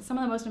things, or some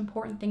of the most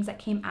important things that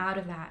came out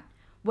of that,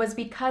 was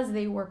because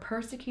they were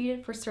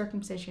persecuted for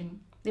circumcision.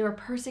 They were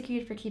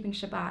persecuted for keeping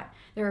Shabbat.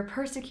 They were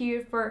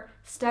persecuted for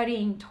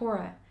studying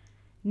Torah.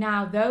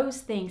 Now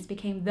those things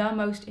became the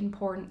most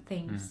important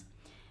things.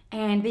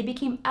 And they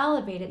became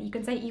elevated, you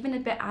can say even a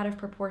bit out of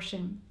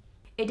proportion.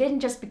 It didn't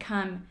just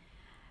become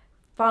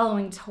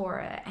following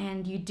Torah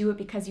and you do it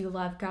because you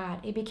love God.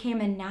 It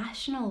became a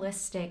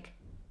nationalistic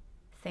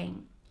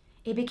thing.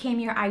 It became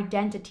your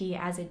identity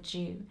as a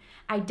Jew,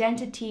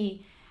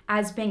 identity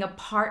as being a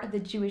part of the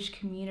Jewish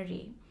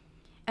community.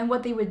 And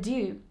what they would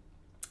do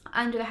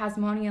under the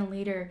Hasmonean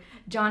leader,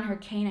 John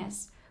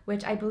Hyrcanus,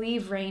 which I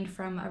believe reigned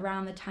from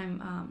around the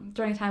time,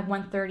 during the time of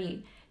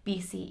 130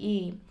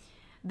 BCE,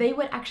 they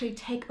would actually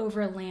take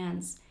over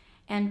lands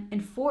and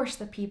enforce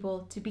the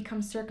people to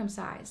become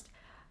circumcised.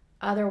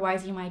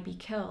 Otherwise, you might be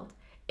killed.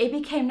 It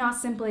became not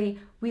simply,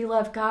 we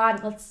love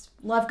God, let's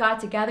love God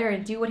together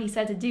and do what he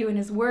said to do in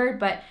his word,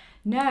 but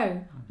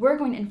no, we're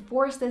going to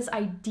enforce this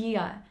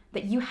idea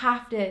that you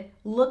have to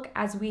look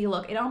as we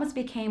look. It almost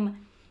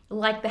became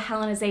like the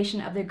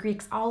Hellenization of the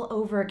Greeks all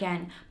over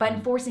again, but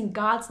enforcing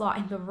God's law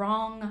in the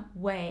wrong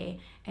way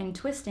and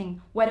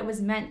twisting what it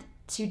was meant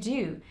to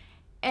do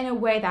in a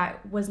way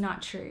that was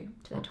not true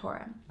to the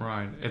Torah.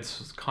 Right.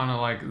 It's kind of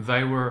like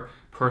they were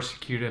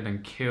persecuted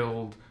and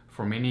killed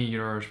for many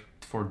years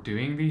for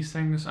doing these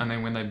things, and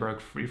then when they broke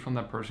free from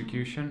that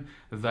persecution,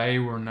 they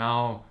were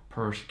now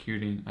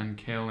persecuting and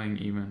killing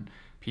even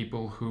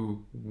people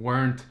who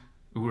were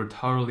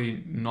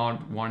totally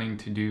not wanting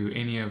to do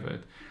any of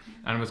it,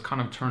 and it was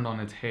kind of turned on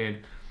its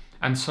head.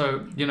 And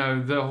so,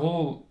 the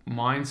whole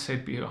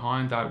mindset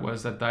behind that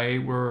was that they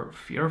were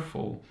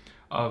fearful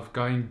of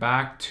going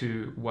back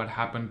to what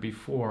happened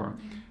before,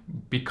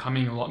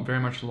 becoming very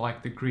much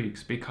like the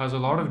Greeks, because a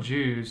lot of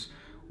Jews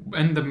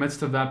in the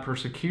midst of that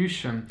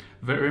persecution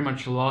very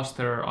much lost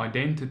their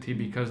identity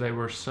because they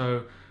were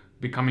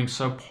becoming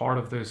so part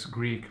of this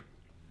Greek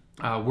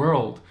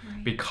world,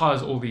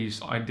 because all these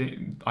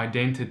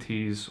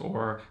identities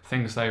or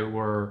things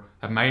that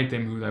made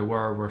them who they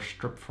were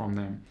stripped from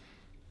them.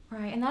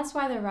 Right, and that's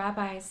why the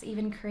rabbis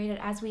even created,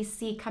 as we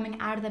see coming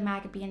out of the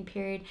Maccabean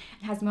period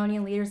and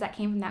Hasmonean leaders that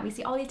came from that, we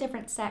see all these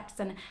different sects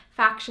and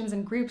factions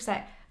and groups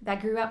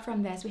that grew up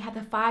from this. We had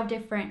the 5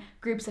 different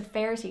groups of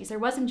Pharisees. There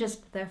wasn't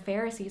just the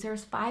Pharisees, there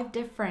was 5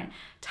 different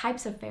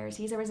types of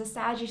Pharisees. There was the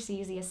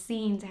Sadducees, the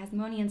Essenes, the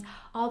Hasmoneans,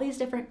 all these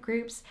different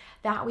groups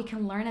that we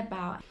can learn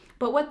about.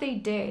 But what they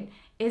did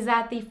is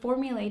that they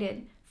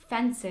formulated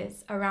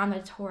fences around the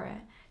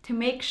Torah to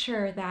make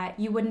sure that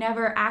you would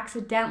never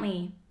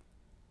accidentally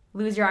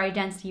lose your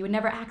identity. You would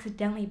never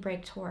accidentally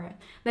break Torah.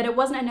 That it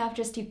wasn't enough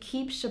just to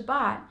keep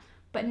Shabbat,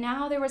 but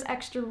now there was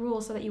extra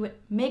rules so that you would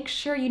make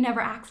sure you never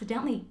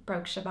accidentally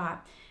broke Shabbat.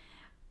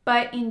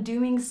 But in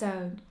doing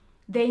so,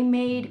 they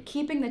made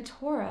keeping the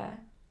Torah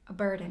a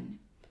burden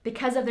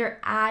because of their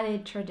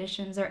added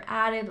traditions, their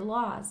added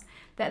laws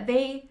that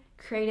they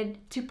created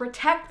to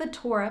protect the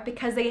Torah,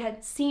 because they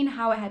had seen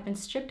how it had been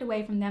stripped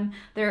away from them,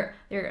 their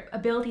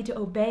ability to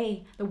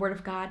obey the word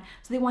of God.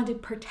 So they wanted to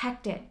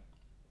protect it.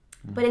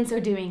 But in so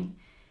doing,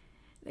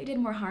 they did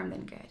more harm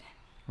than good.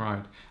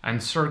 Right.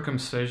 And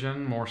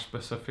circumcision, more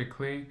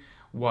specifically,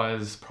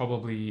 was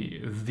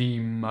probably the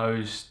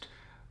most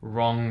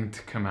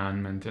wronged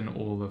commandment in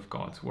all of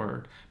God's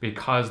word,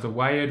 because the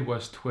way it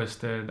was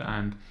twisted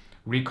and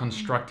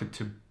reconstructed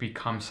to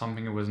become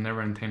something it was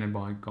never intended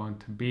by God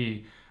to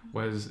be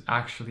was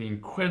actually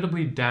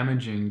incredibly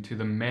damaging to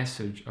the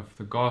message of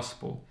the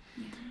gospel.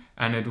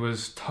 And it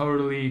was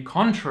totally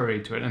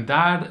contrary to it. And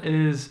that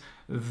is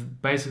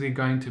basically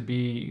going to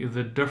be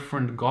the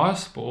different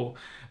gospel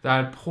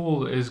that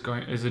Paul is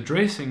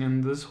addressing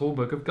in this whole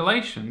book of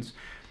Galatians.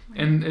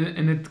 And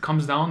it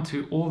comes down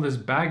to all this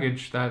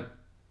baggage that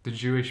the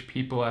Jewish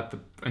people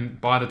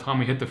by the time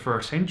we hit the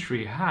 1st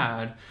century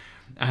had,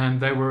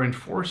 and they were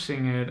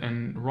enforcing it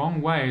in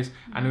wrong ways,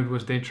 and it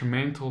was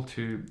detrimental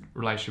to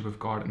relationship with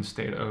God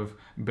instead of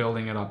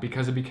building it up,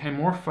 because it became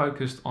more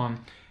focused on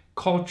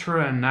culture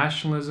and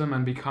nationalism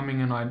and becoming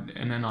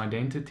an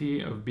identity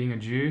of being a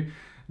Jew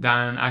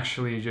than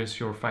actually just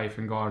your faith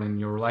in God and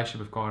your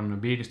relationship with God and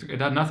obedience.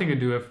 It had nothing to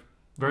do with,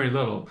 very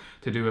little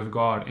to do with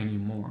God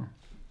anymore.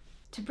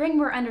 To bring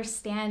more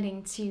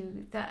understanding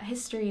to the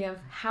history of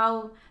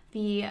how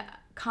the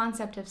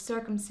concept of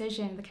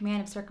circumcision, the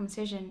command of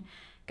circumcision,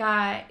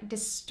 got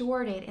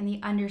distorted in the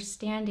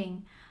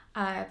understanding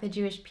of the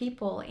Jewish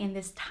people in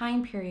this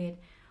time period,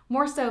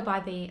 more so by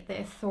the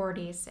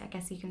authorities, I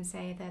guess you can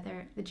say, that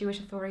the Jewish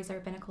authorities, the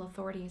rabbinical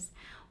authorities,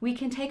 we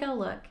can take a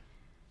look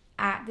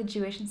at the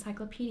Jewish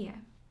Encyclopedia.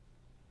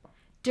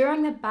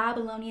 During the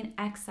Babylonian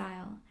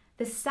exile,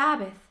 the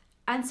Sabbath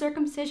and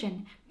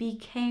circumcision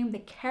became the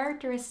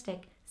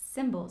characteristic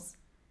symbols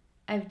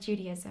of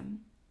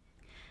Judaism.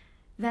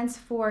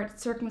 Thenceforth,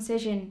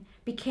 circumcision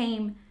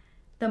became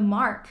the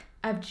mark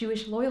of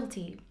Jewish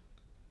loyalty.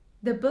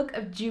 The Book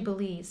of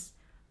Jubilees,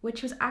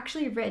 which was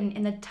actually written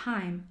in the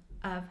time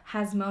of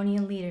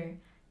Hasmonean leader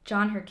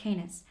John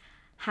Hyrcanus,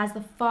 has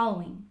the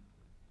following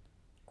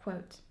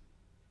quote: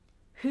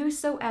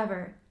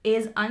 "Whosoever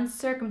is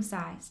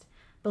uncircumcised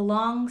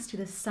belongs to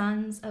the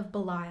sons of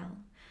Belial,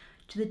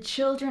 to the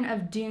children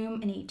of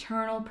doom and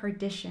eternal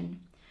perdition.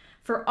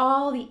 For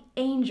all the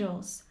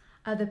angels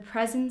of the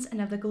presence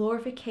and of the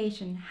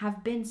glorification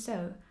have been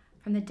so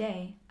from the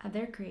day of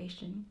their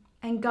creation.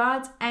 And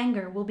God's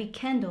anger will be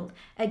kindled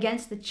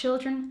against the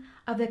children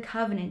of the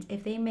covenant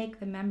if they make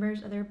the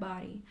members of their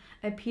body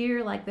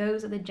appear like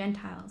those of the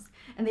Gentiles,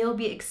 and they will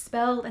be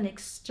expelled and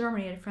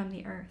exterminated from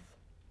the earth.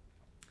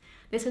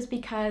 This is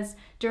because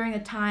during the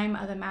time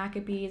of the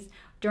Maccabees,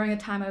 during the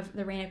time of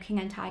the reign of King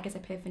Antiochus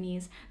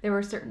Epiphanes, there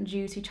were certain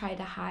Jews who tried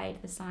to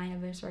hide the sign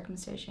of their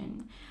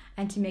circumcision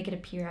and to make it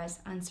appear as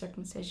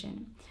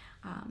uncircumcision.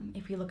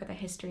 If you look at the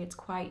history, it's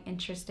quite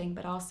interesting,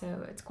 but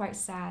also it's quite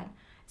sad.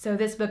 So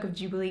this book of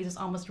Jubilees was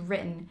almost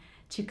written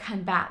to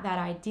combat that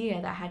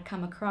idea that had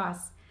come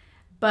across,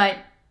 but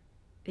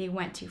they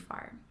went too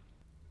far.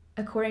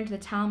 According to the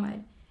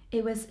Talmud,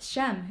 it was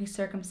Shem who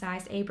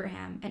circumcised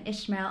Abraham and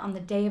Ishmael on the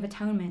Day of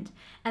Atonement,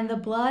 and the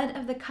blood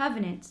of the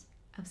covenant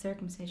of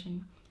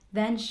circumcision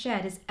then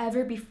shed is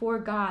ever before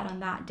God on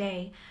that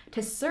day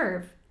to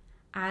serve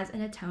as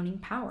an atoning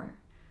power.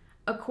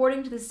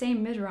 According to the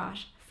same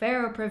Midrash,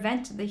 Pharaoh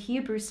prevented the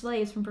Hebrew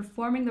slaves from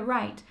performing the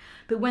rite,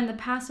 but when the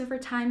Passover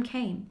time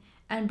came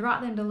and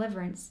brought them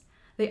deliverance,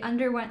 they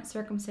underwent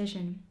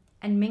circumcision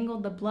and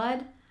mingled the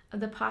blood of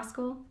the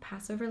Paschal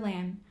Passover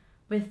lamb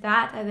with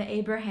that of the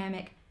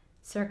Abrahamic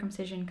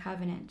circumcision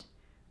covenant.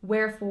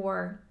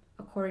 Wherefore,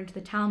 according to the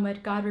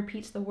Talmud, God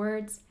repeats the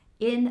words,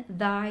 "In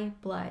thy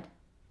blood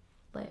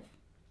live."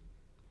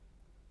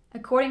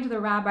 According to the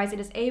rabbis, it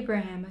is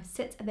Abraham who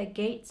sits at the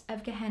gates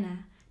of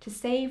Gehenna to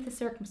save the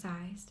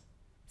circumcised.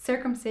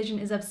 Circumcision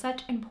is of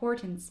such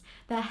importance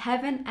that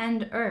heaven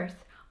and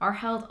earth are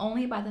held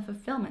only by the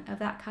fulfillment of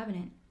that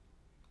covenant.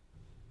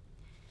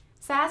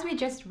 So as we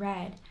just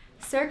read,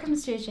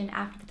 circumcision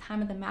after the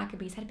time of the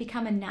Maccabees had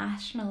become a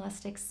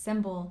nationalistic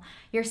symbol,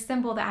 your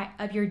symbol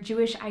of your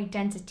Jewish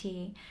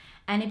identity,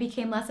 and it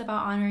became less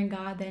about honoring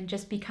God than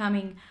just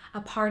becoming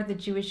a part of the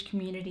Jewish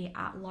community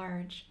at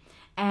large.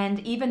 And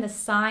even the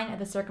sign of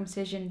the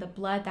circumcision, the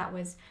blood that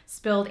was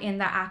spilled in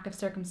that act of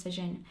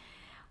circumcision,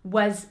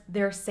 was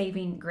their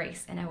saving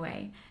grace in a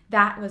way.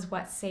 That was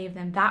what saved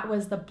them. That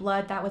was the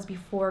blood that was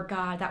before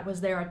God. That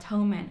was their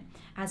atonement,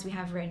 as we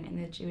have written in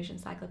the Jewish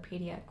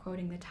Encyclopedia,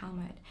 quoting the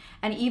Talmud.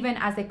 And even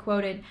as they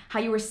quoted how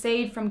you were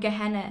saved from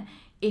Gehenna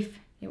if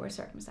you were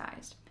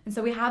circumcised. And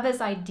so we have this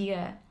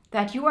idea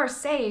that you are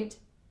saved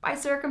by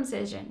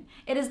circumcision.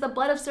 It is the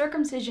blood of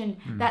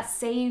circumcision that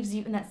saves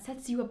you and that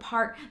sets you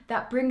apart,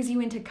 that brings you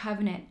into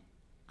covenant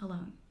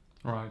alone.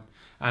 Right.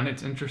 And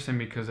it's interesting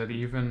because it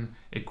even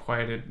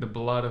equated the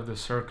blood of the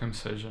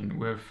circumcision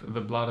with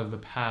the blood of the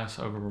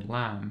Passover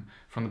lamb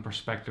from the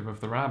perspective of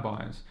the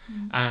rabbis.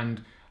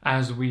 And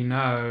as we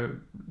know,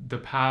 the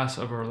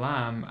Passover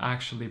lamb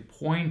actually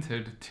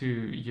pointed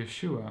to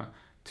Yeshua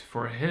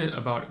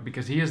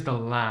because he is the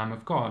Lamb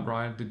of God,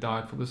 right? Who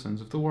died for the sins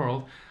of the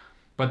world.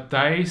 But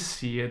they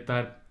see it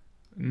that,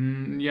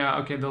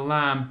 the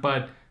lamb,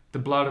 but the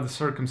blood of the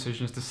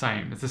circumcision is the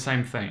same. It's the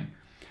same thing.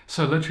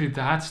 So literally,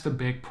 that's the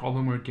big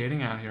problem we're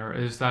getting at here,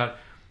 is that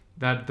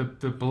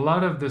the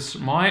blood of this,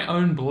 my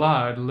own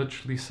blood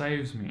literally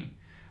saves me.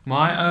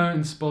 My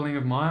own spilling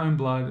of my own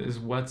blood is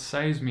what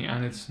saves me,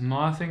 and it's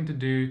nothing to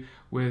do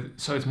with,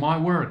 so it's my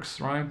works,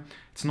 right?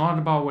 It's not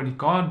about what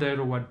God did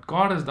or what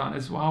God has done.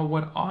 It's about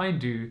what I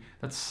do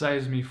that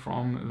saves me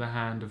from the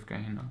hand of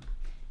Gehenna.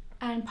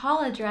 And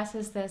Paul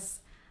addresses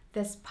this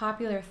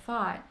popular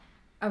thought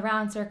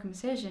around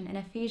circumcision in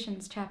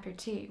Ephesians chapter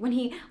 2. When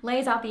he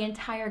lays out the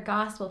entire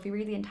gospel, if you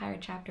read the entire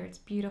chapter, it's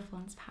beautiful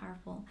and it's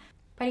powerful.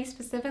 But he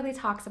specifically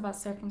talks about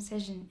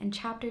circumcision in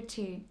chapter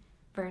 2,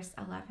 verse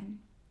 11.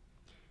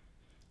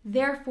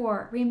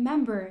 Therefore,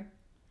 remember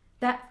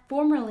that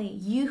formerly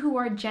you who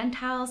are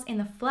Gentiles in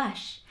the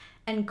flesh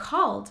and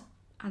called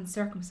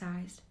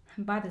uncircumcised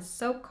by the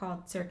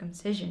so-called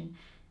circumcision,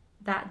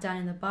 that done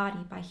in the body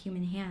by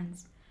human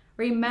hands.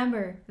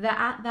 Remember that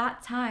at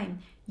that time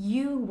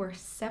you were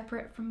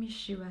separate from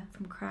Yeshua,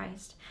 from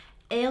Christ,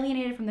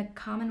 alienated from the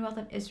commonwealth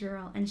of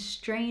Israel, and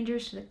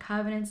strangers to the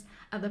covenants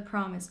of the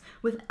promise,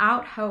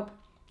 without hope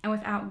and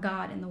without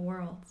God in the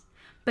world.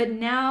 But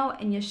now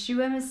in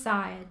Yeshua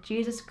Messiah,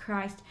 Jesus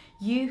Christ,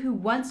 you who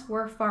once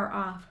were far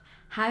off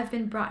have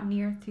been brought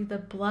near through the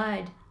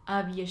blood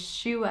of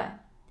Yeshua.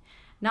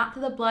 Not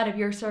through the blood of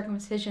your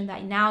circumcision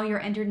that now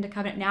you're entered into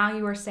covenant, now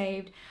you are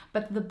saved,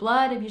 but through the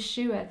blood of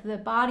Yeshua, through the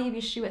body of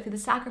Yeshua, through the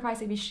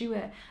sacrifice of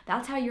Yeshua.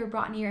 That's how you're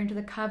brought near into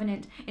the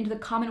covenant, into the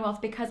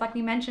commonwealth, because like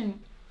we mentioned,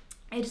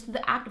 it's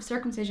the act of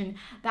circumcision.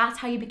 That's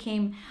how you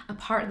became a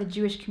part of the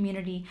Jewish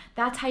community.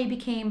 That's how you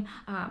became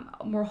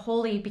more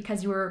holy,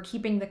 because you were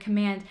keeping the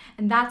command.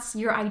 And that's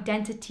your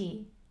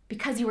identity,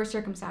 because you were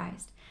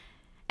circumcised.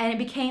 And it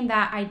became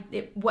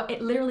what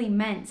it literally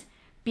meant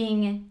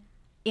being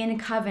in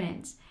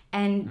covenant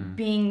and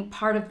being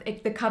part of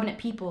the covenant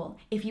people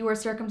if you were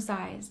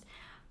circumcised.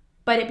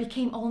 But it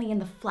became only in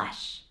the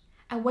flesh.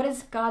 And what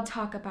does God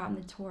talk about in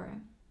the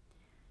Torah?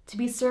 To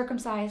be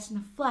circumcised in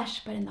the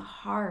flesh, but in the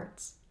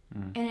heart.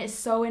 And it's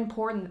so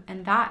important,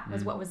 and that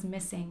was what was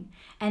missing.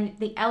 And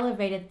they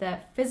elevated the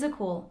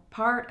physical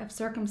part of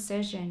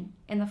circumcision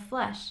in the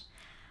flesh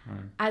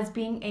as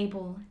being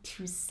able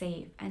to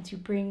save and to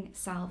bring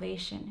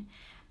salvation.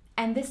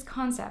 And this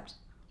concept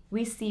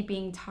we see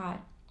being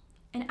taught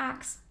in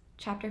Acts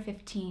chapter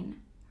 15,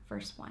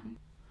 verse 1.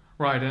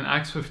 Right, in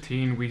Acts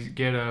 15, we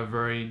get a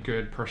very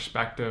good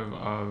perspective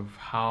of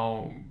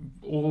how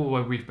all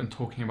what we've been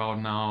talking about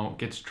now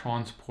gets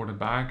transported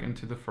back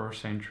into the first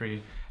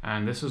century.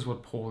 And this is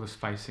what Paul is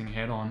facing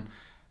head on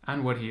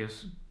and what he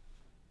is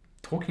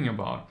talking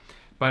about.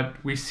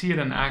 But we see it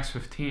in Acts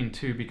 15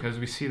 too, because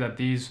we see that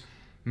these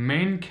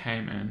men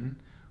came in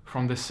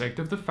from the sect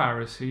of the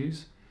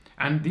Pharisees,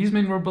 and these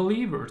men were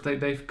believers.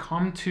 They've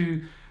come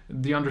to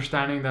the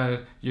understanding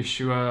that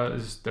Yeshua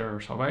is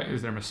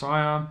their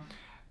Messiah.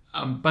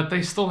 But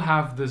they still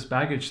have this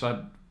baggage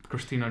that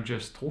Christina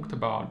just talked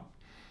about.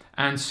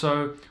 And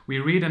so we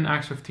read in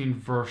Acts 15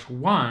 verse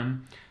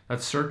 1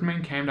 that certain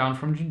men came down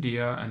from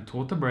Judea and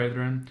taught the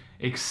brethren,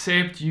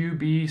 except you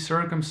be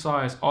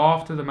circumcised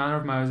after the manner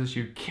of Moses,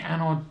 you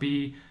cannot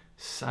be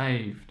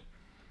saved.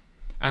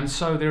 And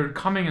so they're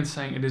coming and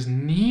saying it is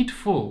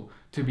needful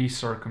to be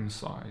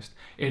circumcised.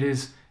 It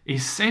is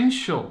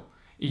essential.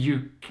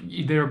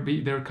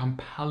 They're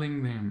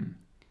compelling them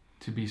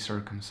to be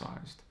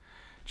circumcised.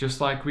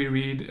 Just like we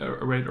read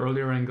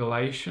earlier in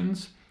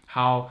Galatians,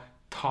 how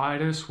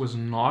Titus was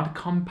not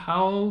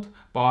compelled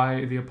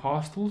by the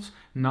apostles.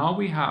 Now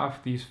we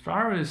have these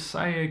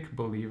Pharisaic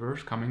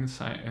believers coming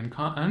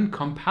and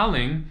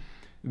compelling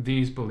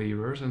these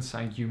believers and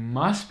saying, you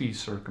must be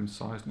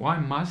circumcised. Why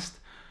must?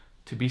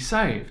 To be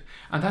saved.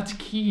 And that's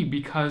key,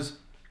 because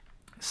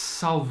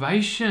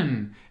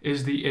salvation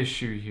is the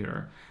issue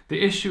here.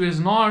 The issue is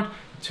not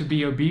to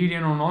be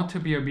obedient or not to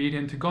be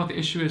obedient to God. The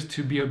issue is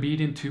to be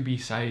obedient to be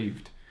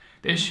saved.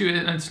 The issue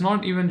is, it's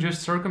not even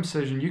just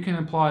circumcision. You can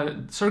imply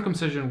that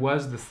circumcision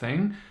was the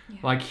thing,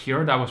 like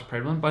here, that was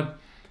prevalent, but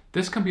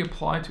this can be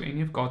applied to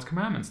any of God's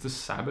commandments. The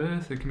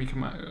Sabbath, it can be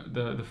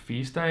the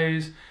feast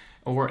days,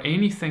 or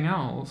anything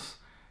else.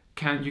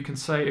 You can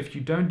say, if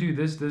you don't do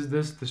this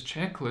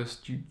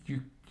checklist,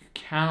 you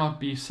cannot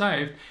be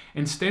saved.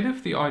 Instead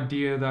of the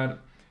idea that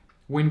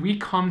when we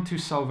come to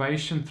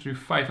salvation through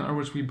faith, in other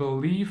words, we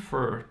believe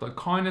first, the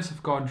kindness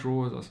of God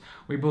draws us.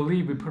 We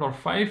believe, we put our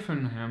faith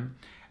in Him,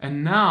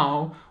 and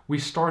now we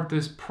start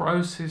this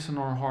process in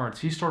our hearts.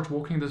 He starts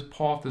walking this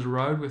path, this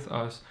road with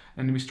us,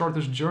 and we start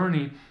this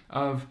journey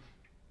of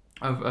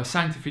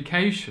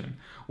sanctification,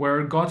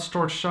 where God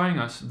starts showing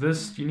us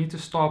this. You need to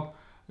stop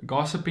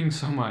gossiping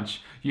so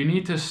much. You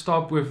need to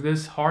stop with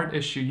this heart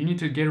issue. You need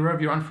to get rid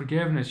of your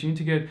unforgiveness. You need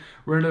to get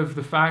rid of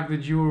the fact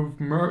that you're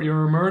a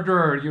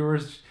murderer.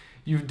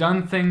 You've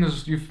done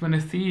things, you've been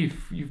a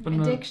thief, you've been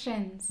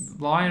addictions,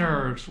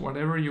 liars,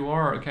 whatever you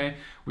are, okay?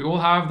 We all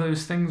have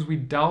those things we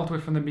dealt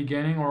with in the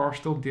beginning or are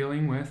still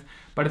dealing with,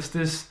 but it's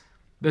this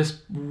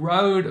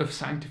road of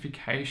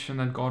sanctification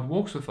that God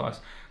walks with us.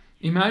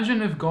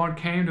 Imagine if God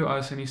came to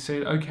us and He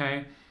said,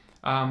 okay,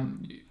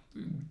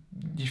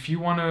 if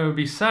you want to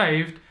be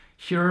saved,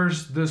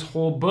 here's this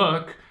whole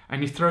book,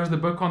 and He throws the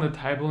book on the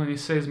table and He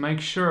says, make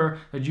sure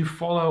that you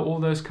follow all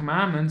those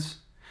commandments,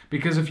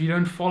 because if you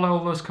don't follow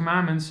all those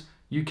commandments,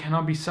 you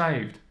cannot be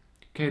saved.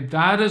 Okay,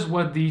 that is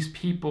what these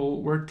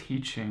people were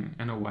teaching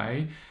in a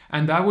way.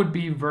 And that would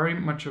be very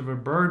much of a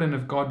burden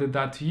if God did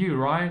that to you,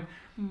 right?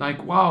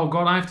 Like, wow,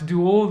 God, I have to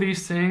do all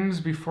these things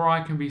before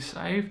I can be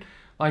saved.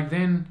 Like,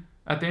 then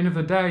at the end of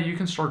the day, you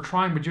can start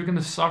trying, but you're going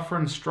to suffer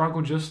and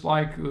struggle just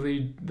like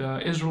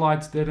the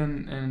Israelites did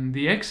in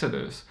the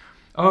Exodus.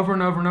 Over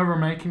and over and over,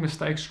 making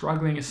mistakes,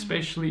 struggling,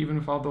 especially even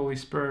without the Holy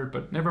Spirit.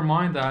 But never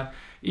mind that.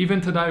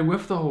 Even today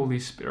with the Holy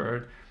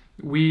Spirit,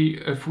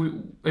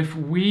 if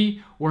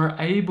we were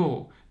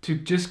able to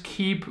just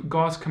keep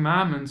God's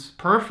commandments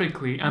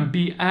perfectly and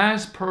be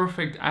as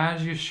perfect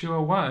as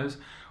Yeshua was,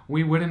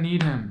 we wouldn't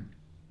need Him.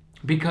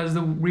 Because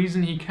the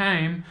reason He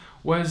came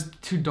was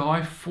to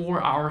die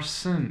for our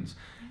sins.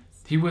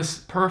 He was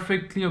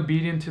perfectly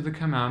obedient to the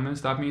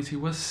commandments. That means He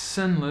was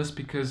sinless,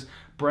 because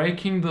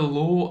breaking the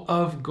law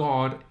of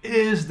God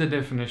is the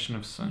definition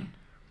of sin.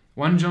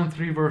 1 John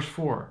 3 verse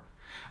 4.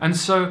 And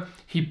so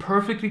He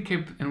perfectly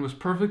kept and was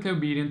perfectly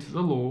obedient to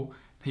the law.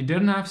 He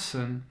didn't have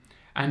sin.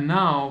 And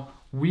now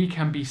we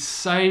can be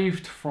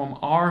saved from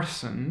our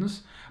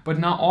sins. But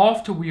now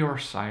after we are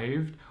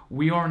saved,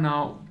 we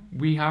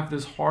have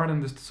this heart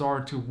and this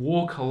desire to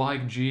walk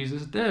like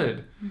Jesus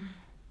did.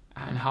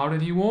 And how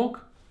did He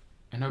walk?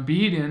 In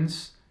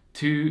obedience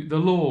to the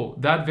law.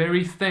 That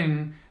very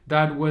thing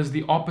that was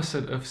the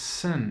opposite of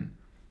sin.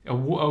 He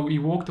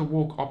walked a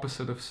walk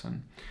opposite of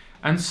sin.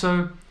 And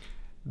so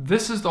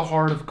this is the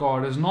heart of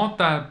God. It's not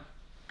that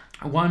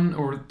one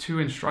or two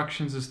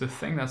instructions is the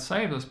thing that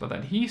saves us, but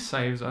that He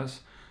saves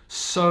us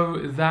so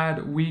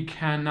that we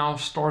can now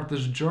start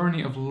this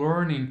journey of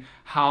learning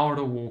how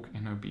to walk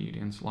in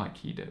obedience like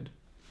He did.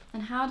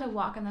 And how to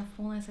walk in the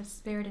fullness of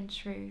Spirit and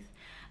truth.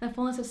 The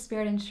fullness of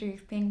Spirit and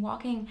truth being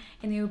walking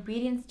in the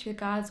obedience to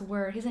God's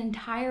Word, His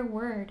entire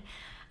Word.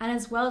 and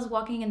as well as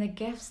walking in the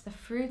gifts, the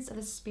fruits of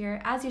the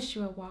Spirit as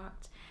Yeshua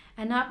walked,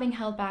 and not being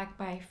held back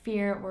by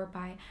fear or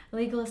by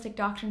legalistic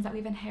doctrines that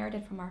we've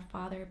inherited from our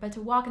Father, but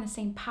to walk in the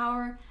same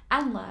power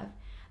and love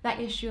that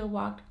Yeshua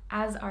walked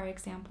as our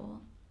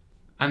example.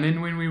 And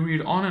then when we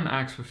read on in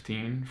Acts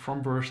 15,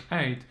 from verse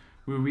 8,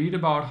 we read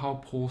about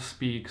how Paul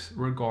speaks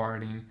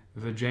regarding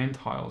the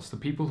Gentiles, the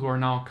people who are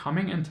now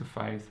coming into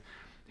faith,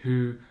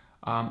 who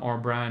are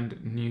brand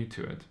new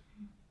to it.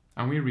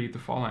 And we read the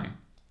following.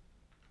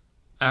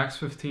 Acts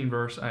 15,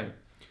 verse 8.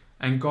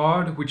 And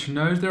God, which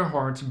knows their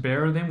hearts,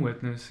 bare them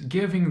witness,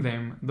 giving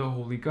them the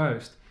Holy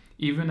Ghost,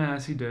 even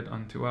as he did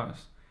unto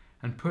us,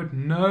 and put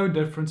no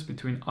difference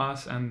between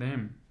us and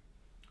them,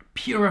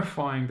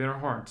 purifying their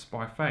hearts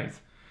by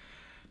faith.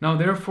 Now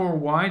therefore,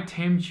 why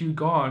tempt you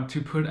God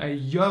to put a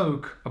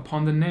yoke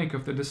upon the neck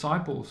of the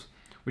disciples,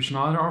 which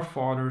neither our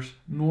fathers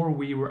nor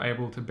we were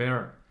able to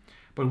bear?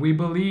 But we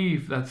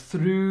believe that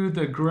through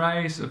the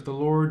grace of the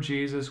Lord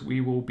Jesus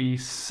we will be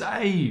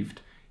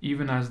saved,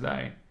 even as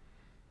they.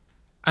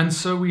 And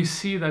so we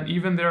see that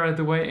even there at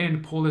the way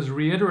end, Paul is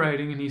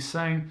reiterating and he's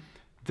saying,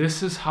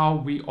 this is how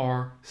we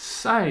are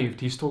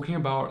saved. He's talking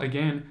about,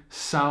 again,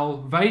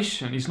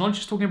 salvation. He's not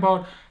just talking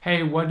about,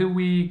 hey, what do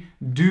we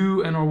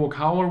do in our walk?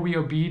 How are we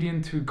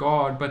obedient to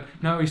God? But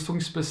no, he's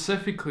talking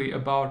specifically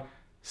about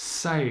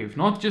saved.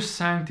 Not just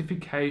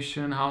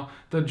sanctification, how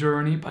the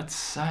journey, but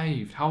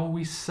saved. How are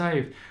we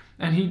saved?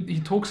 And he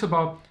talks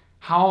about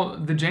how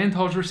the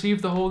Gentiles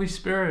received the Holy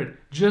Spirit,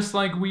 just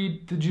like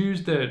the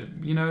Jews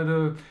did,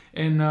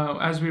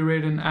 as we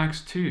read in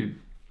Acts 2.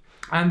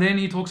 And then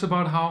he talks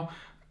about how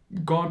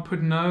God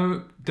put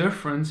no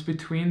difference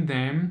between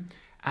them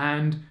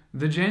and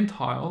the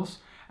Gentiles,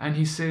 and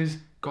he says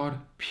God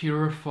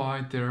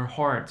purified their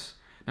hearts.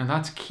 Now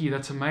that's key,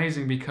 that's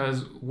amazing,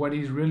 because what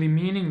he's really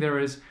meaning there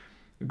is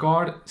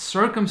God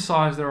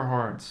circumcised their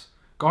hearts.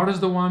 God is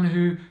the one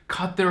who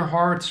cut their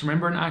hearts.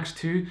 Remember in Acts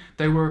 2,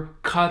 they were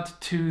cut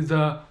to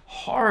the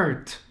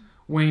heart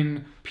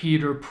when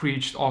Peter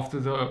preached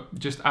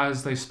just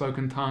as they spoke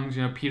in tongues,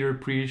 Peter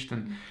preached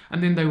and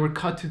then they were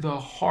cut to the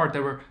heart. They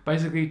were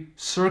basically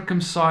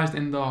circumcised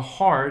in the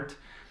heart,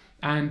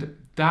 and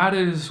that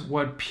is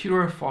what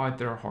purified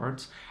their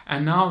hearts.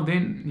 And now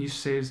then he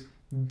says,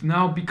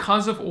 now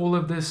because of all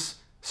of this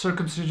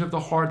circumcision of the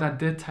heart that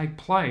did take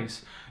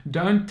place,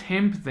 don't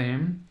tempt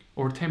them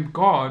or tempt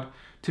God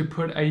to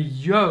put a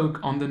yoke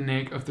on the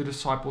neck of the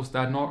disciples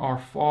that not our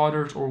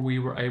fathers or we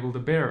were able to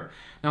bear.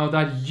 Now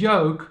that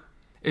yoke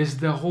is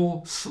the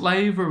whole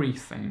slavery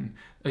thing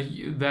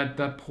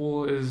that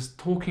Paul is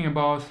talking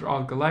about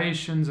throughout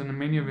Galatians and in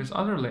many of his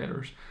other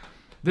letters.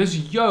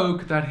 This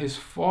yoke that his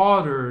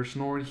fathers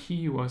nor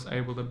he was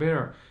able to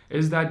bear.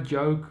 Is that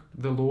yoke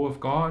the law of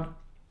God?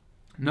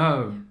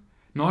 No.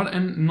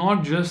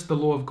 Not just the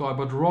law of God,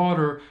 but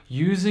rather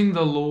using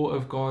the law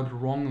of God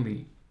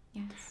wrongly.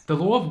 Yes. The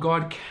law of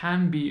God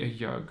can be a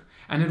yoke,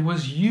 and it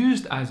was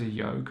used as a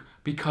yoke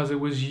because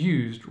it was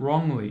used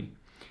wrongly.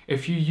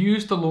 If you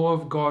use the law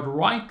of God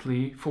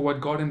rightly for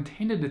what God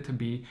intended it to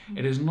be,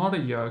 it is not a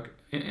yoke.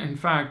 In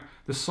fact,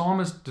 the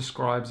psalmist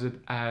describes it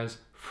as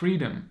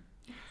freedom.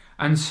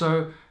 And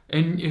so,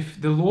 if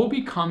the law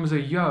becomes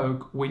a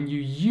yoke when you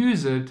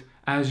use it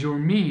as your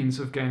means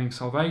of gaining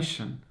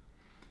salvation,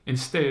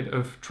 instead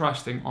of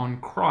trusting on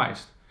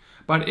Christ.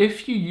 But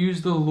if you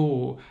use the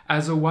law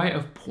as a way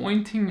of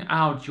pointing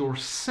out your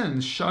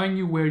sins, showing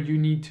you where you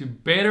need to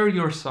better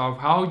yourself,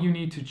 how you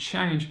need to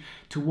change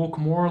to walk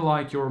more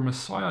like your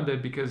Messiah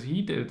did because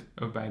he did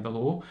obey the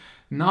law,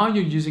 now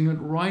you're using it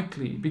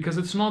rightly because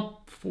it's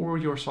not for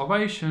your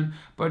salvation,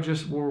 but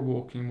just we're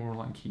walking more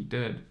like he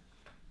did.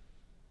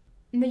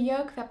 And the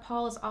yoke that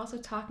Paul is also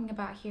talking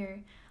about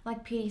here,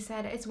 like Petey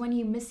said, is when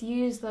you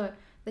misuse the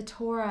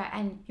Torah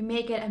and you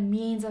make it a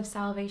means of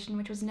salvation,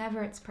 which was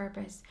never its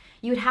purpose.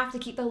 You would have to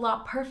keep the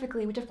law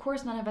perfectly, which of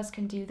course none of us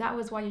can do. That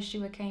was why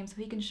Yeshua came, so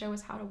he can show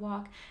us how to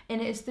walk. And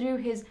it is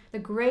through the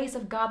grace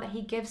of God that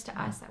he gives to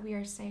us that we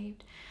are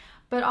saved.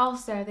 But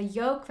also, the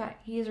yoke that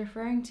he is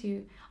referring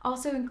to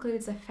also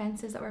includes the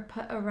fences that were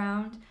put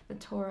around the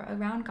Torah,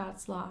 around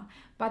God's law,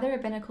 by the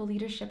rabbinical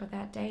leadership of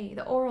that day,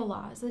 the oral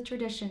laws, the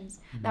traditions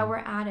that were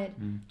added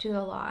to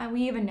the law. And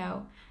we even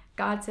know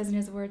God says in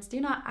his words,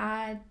 do not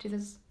add to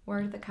this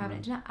word of the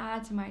covenant, do not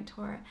add to my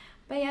Torah.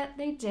 But yet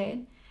they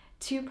did.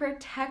 To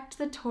protect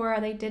the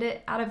Torah, they did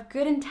it out of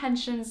good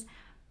intentions,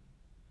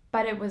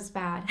 but it was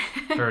bad.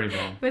 Very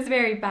bad. It was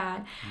very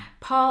bad.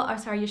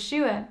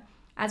 Yeshua,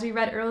 as we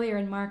read earlier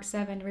in Mark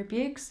 7,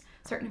 rebukes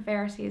certain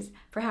Pharisees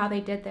for how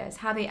they did this,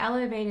 how they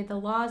elevated the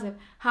laws of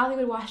how they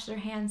would wash their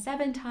hands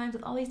 7 times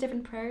with all these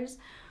different prayers,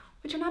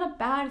 which are not a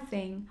bad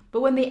thing.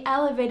 But when they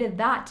elevated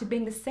that to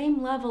being the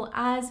same level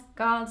as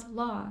God's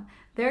law,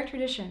 their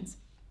traditions,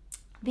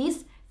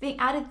 these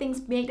added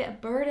things made it a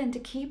burden to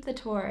keep the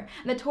Torah.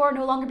 And the Torah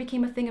no longer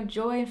became a thing of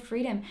joy and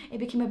freedom. It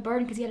became a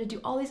burden because he had to do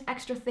all these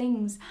extra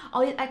things,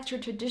 all these extra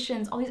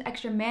traditions, all these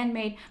extra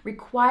man-made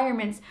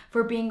requirements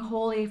for being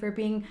holy, for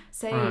being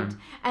saved. Right.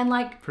 And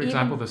like, For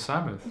example, the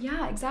Sabbath.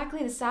 yeah,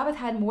 exactly. The Sabbath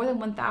had more than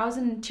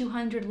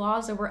 1,200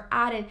 laws that were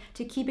added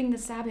to keeping the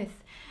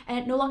Sabbath. And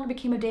it no longer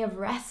became a day of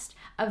rest,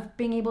 of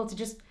being able to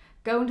just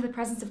go into the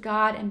presence of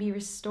God and be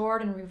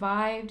restored and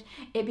revived.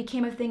 It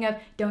became a thing of,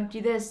 don't do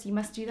this, you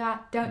must do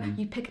that. Don't.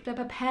 You picked up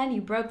a pen,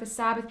 you broke the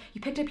Sabbath.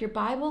 You picked up your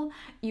Bible,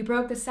 you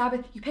broke the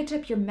Sabbath. You picked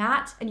up your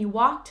mat and you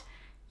walked,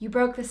 you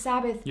broke the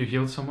Sabbath. You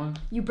healed someone?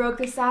 You broke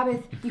the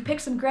Sabbath. You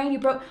picked some grain, you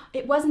broke.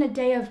 It wasn't a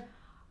day of,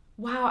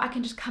 wow, I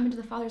can just come into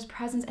the Father's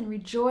presence and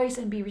rejoice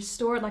and be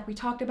restored, like we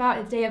talked about.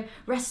 A day of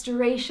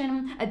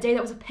restoration, a day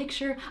that was a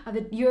picture of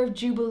the year of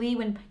Jubilee,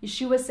 when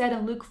Yeshua said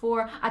in Luke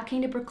 4, I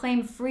came to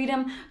proclaim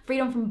freedom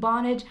from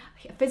bondage,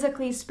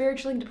 physically,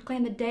 spiritually, to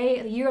proclaim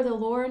the year of the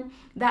Lord.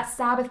 That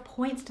Sabbath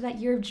points to that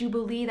year of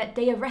Jubilee, that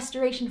day of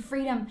restoration,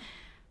 freedom.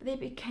 But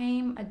they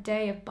became a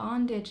day of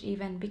bondage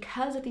even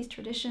because of these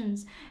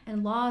traditions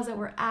and laws that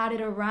were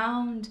added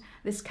around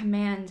this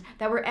command,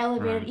 that were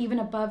elevated even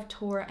above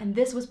Torah. And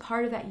this was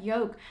part of that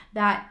yoke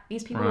that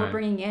these people were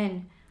bringing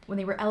in when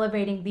they were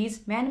elevating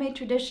these man-made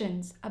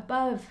traditions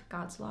above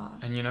God's law.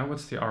 And you know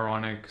what's the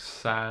ironic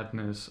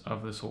sadness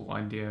of this whole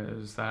idea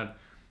is that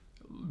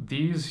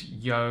these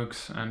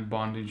yokes and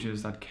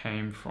bondages that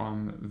came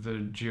from the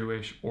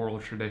Jewish oral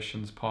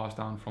traditions passed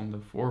down from the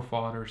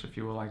forefathers, if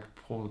you will, like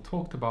Paul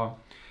talked about,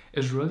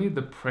 is really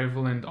the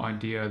prevalent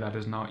idea that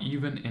is now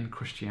even in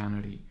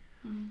Christianity.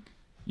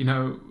 You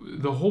know,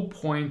 the whole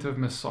point of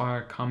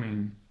Messiah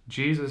coming,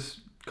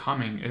 Jesus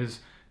coming, is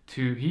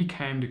he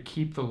came to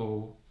keep the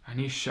law, and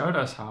he showed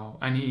us how.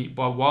 And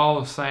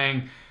while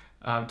saying,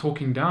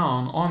 talking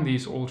down on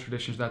these old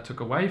traditions that took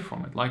away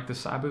from it, like the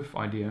Sabbath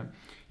idea.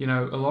 You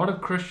know, a lot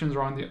of Christians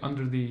are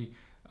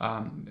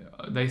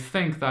they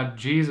think that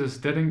Jesus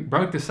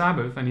broke the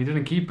Sabbath and he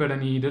didn't keep it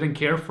and he didn't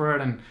care for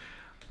it, and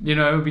you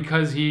know,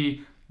 because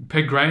he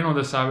picked grain on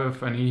the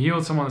Sabbath and he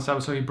healed someone on the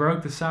Sabbath, so he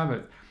broke the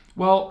Sabbath.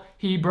 Well,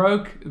 he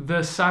broke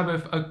the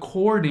Sabbath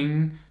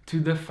according to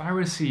the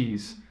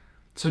Pharisees.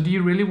 So do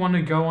you really want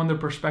to go on the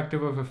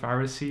perspective of a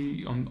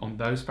Pharisee, on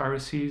those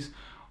Pharisees,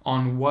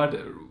 on what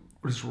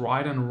is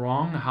right and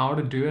wrong, how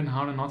to do it and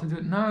how to not to do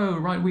it? No,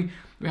 right? We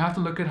have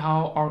to look at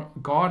how our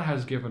God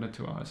has given it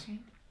to us. Okay.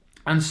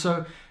 And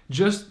so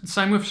just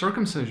same with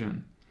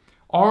circumcision.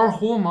 Our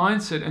whole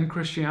mindset in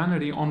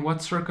Christianity on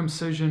what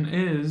circumcision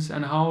is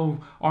and how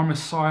our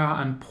Messiah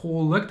and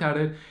Paul looked at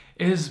it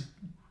is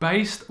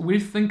based, we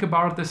think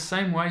about it the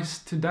same way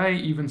today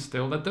even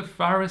still, that the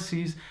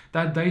Pharisees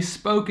that they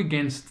spoke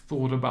against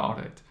thought about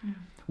it.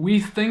 We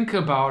think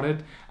about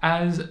it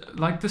as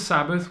like the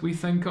Sabbath, we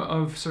think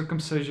of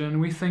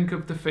circumcision, we think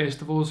of the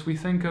festivals, we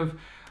think of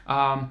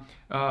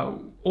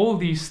all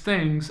these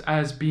things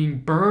as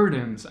being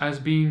burdens, as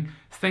being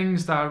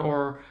things that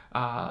are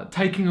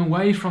taking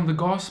away from the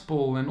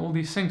gospel and all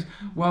these things.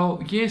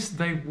 Well, yes,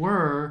 they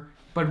were,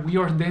 but we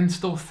are then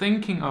still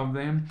thinking of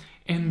them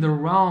in the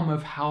realm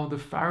of how the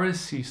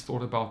Pharisees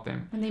thought about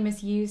them. When they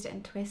misused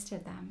and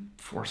twisted them.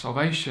 For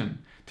salvation.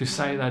 To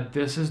say that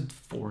this is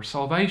for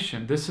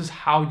salvation. This is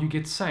how you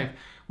get saved.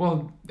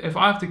 Well, if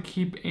I have to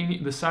keep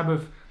the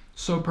Sabbath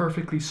so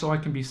perfectly so I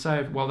can be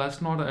saved, well,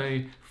 that's not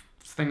a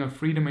thing of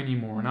freedom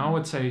anymore. And I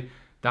would say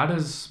that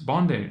is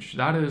bondage.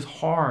 That is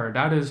hard.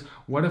 That is,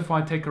 what if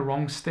I take a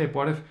wrong step?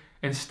 What if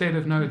instead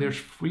of, no, there's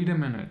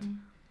freedom in it.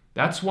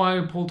 That's why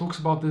Paul talks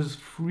about this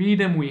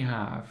freedom we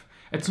have.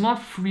 It's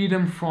not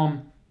freedom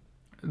from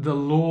the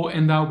law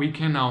in that we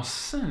can now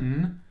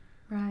sin.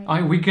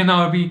 Right. We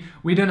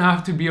don't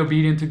have to be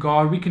obedient to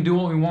God. We can do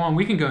what we want.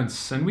 We can go and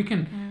sin. We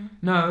can.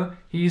 No,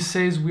 he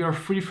says we are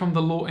free from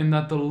the law in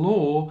that the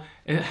law,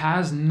 it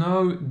has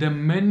no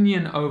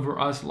dominion over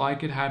us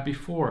like it had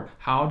before.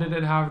 How did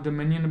it have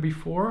dominion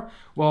before?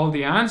 Well,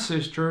 the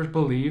ancestors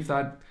believed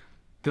that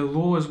the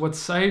law is what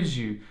saves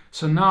you.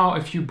 So now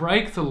if you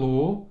break the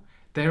law,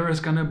 there is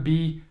going to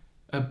be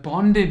a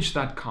bondage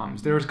that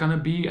comes. There is going to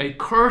be a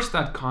curse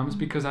that comes,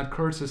 because that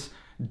curse is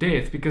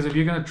death. Because if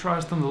you're going to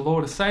trust in the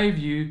Lord to save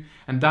you,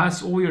 and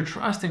that's all you're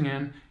trusting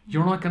in,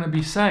 you're not going to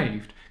be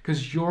saved,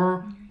 because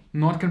you're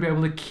not going to be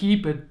able to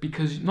keep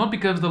it, not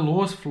because the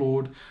law is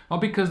flawed, not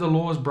because the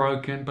law is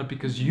broken, but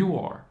because you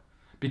are.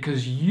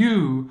 Because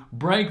you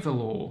break the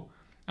law,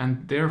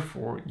 and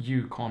therefore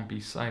you can't be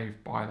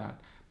saved by that.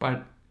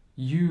 But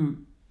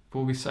you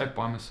will be saved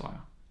by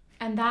Messiah.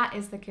 And that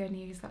is the good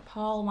news that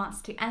Paul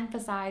wants to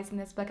emphasize in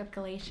this book of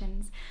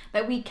Galatians,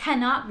 that we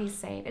cannot be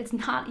saved. It's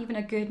not even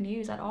a good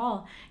news at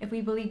all if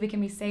we believe we can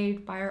be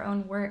saved by our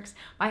own works,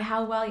 by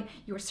how well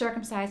you are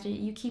circumcised, or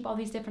you keep all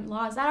these different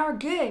laws that are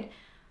good.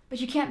 But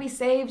you can't be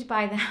saved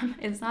by them.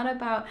 It's not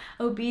about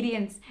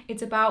obedience.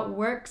 It's about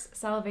works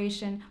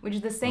salvation, which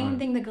is the same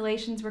thing the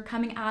Galatians were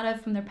coming out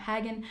of from their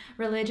pagan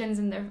religions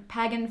and their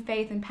pagan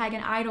faith and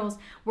pagan idols,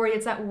 where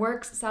it's that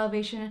works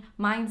salvation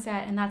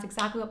mindset. And that's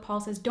exactly what Paul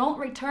says. Don't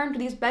return to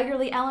these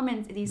beggarly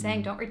elements. Is he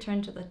saying don't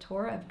return to the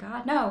Torah of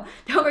God? No,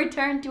 don't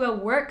return to a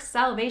works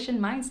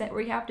salvation mindset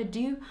where you have to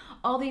do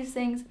all these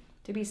things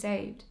to be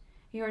saved.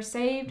 You are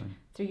saved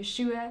through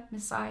Yeshua,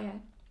 Messiah,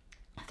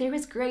 through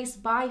his grace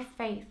by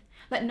faith.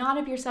 But not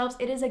of yourselves,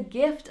 it is a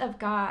gift of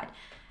God,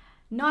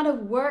 not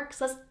of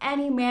works, lest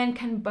any man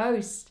can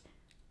boast.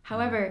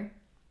 However,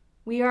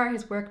 we are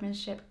his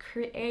workmanship,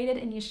 created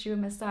in Yeshua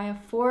Messiah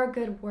for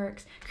good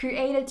works,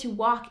 created to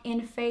walk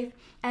in faith.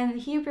 And the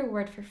Hebrew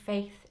word for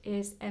faith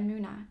is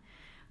emunah,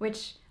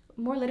 which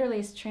more literally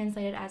is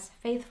translated as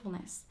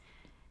faithfulness.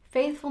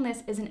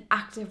 Faithfulness is an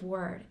active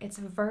word. It's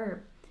a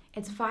verb.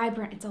 It's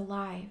vibrant. It's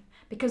alive.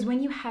 Because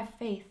when you have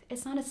faith,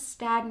 it's not a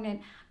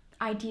stagnant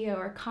idea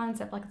or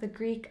concept like the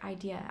Greek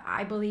idea.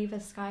 I believe the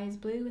sky is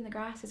blue and the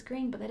grass is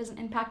green, but that doesn't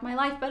impact my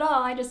life at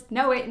all. I just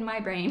know it in my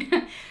brain.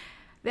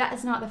 That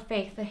is not the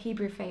faith, the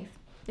Hebrew faith.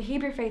 The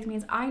Hebrew faith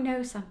means I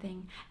know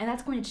something, and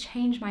that's going to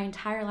change my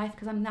entire life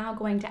because I'm now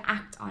going to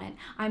act on it.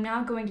 I'm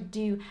now going to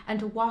do and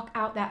to walk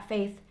out that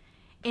faith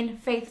in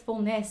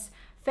faithfulness,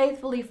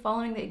 faithfully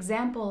following the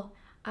example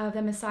of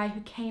the Messiah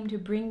who came to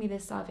bring me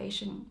this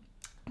salvation.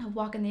 I'll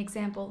walk in the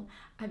example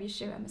of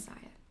Yeshua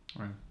Messiah.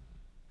 Right.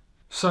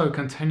 So,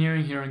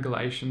 continuing here in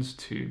Galatians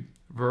 2,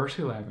 verse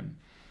 11,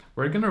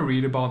 we're going to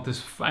read about this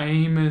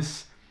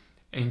famous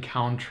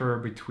encounter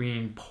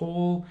between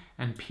Paul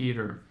and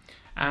Peter.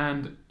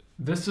 And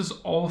this is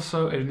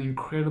also an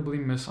incredibly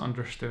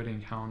misunderstood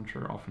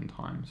encounter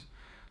oftentimes.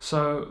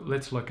 So,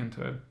 let's look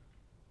into it.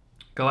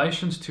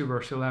 Galatians 2,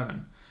 verse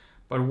 11.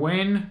 But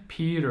when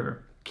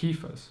Peter,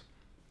 Cephas,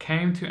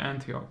 came to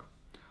Antioch,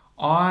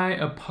 I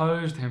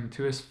opposed him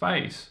to his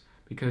face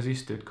because he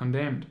stood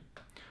condemned.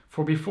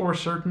 For before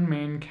certain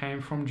men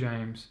came from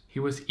James, he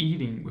was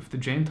eating with the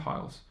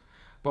Gentiles.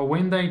 But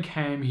when they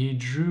came, he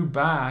drew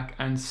back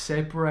and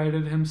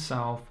separated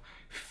himself,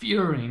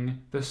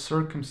 fearing the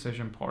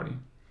circumcision party.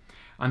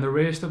 And the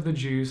rest of the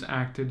Jews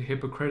acted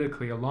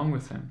hypocritically along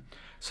with him,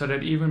 so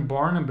that even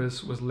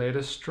Barnabas was led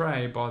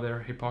astray by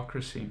their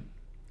hypocrisy.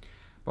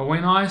 But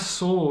when I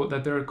saw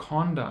that their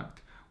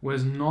conduct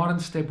was not in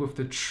step with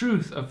the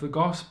truth of the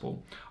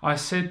gospel, I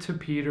said to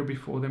Peter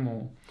before them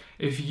all,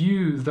 if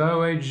you,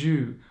 though a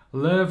Jew,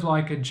 live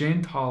like a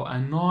Gentile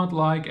and not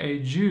like a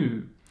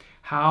Jew,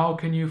 how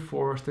can you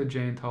force the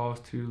Gentiles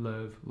to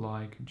live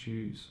like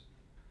Jews?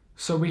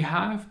 So we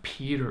have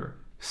Peter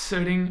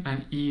sitting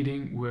and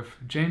eating with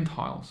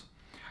Gentiles.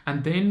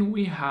 And then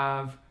we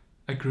have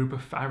a group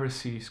of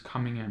Pharisees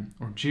coming in,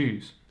 or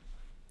Jews.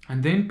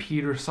 And then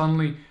Peter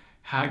suddenly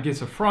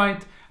gets a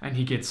fright, and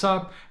he gets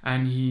up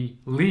and he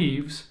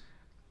leaves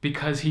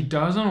because he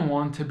doesn't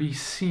want to be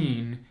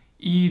seen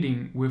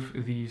eating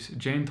with these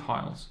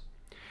Gentiles.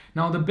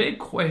 Now the big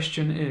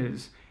question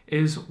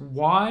is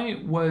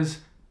why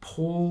was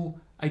Paul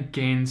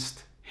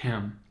against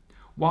him?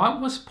 Why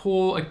was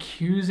Paul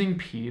accusing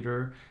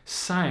Peter,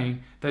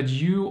 saying that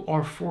you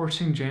are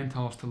forcing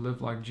Gentiles to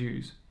live like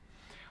Jews?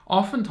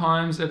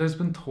 Oftentimes it has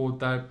been taught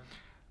that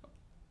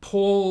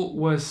Paul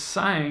was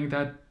saying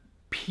that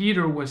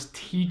Peter was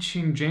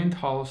teaching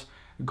Gentiles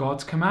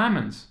God's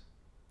commandments,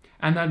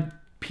 and that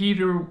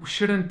Peter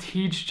shouldn't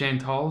teach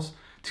Gentiles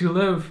to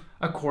live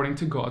according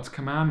to God's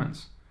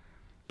commandments.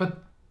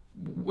 But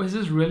is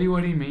this really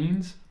what he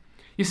means?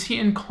 You see,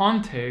 in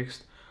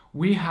context,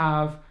 we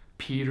have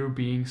Peter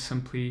being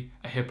simply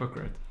a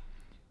hypocrite.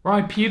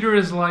 Right? Peter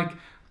is like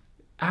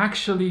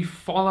actually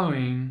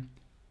following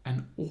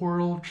an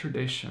oral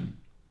tradition.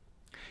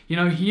 You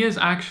know, he is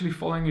actually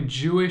following a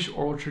Jewish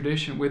oral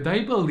tradition where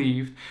they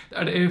believed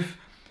that if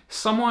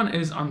someone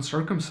is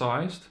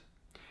uncircumcised,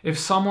 if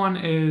someone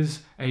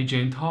is a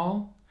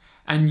Gentile,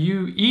 and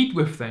you eat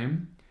with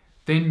them,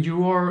 then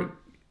you are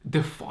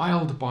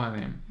defiled by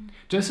them.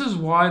 This is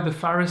why the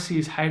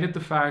Pharisees hated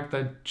the fact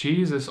that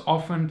Jesus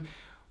often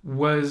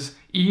was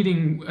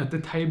eating at the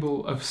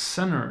table of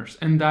sinners,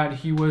 and that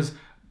he was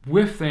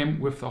with them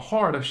with the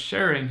heart of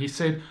sharing. He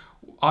said,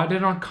 I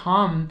did not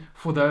come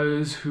for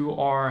those who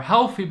are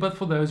healthy, but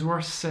for those who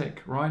are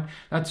sick, right?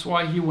 That's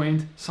why he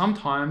went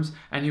sometimes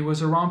and he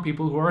was around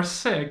people who are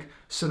sick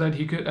so that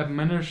he could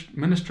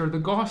minister the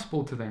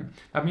gospel to them.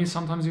 That means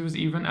sometimes he was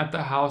even at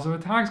the house of a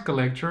tax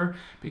collector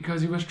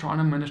because he was trying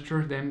to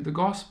minister them the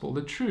gospel,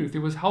 the truth. He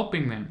was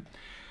helping them.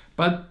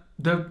 But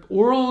the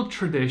oral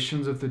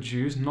traditions of the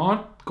Jews,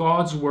 not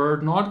God's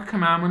word, not a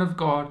commandment of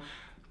God,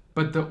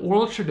 but the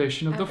oral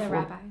tradition of the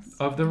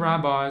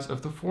rabbis,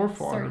 of the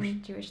forefathers.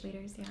 Certain Jewish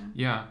leaders, yeah.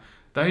 Yeah,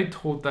 they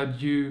taught that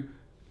you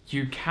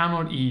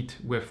cannot eat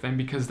with them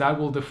because that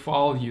will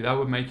defile you, that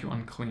would make you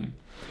unclean.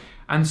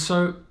 And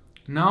so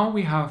now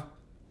we have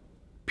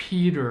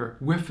Peter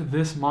with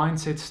this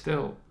mindset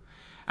still.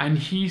 And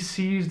he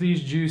sees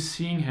these Jews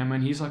seeing him,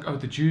 and he's like, oh,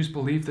 the Jews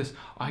believe this,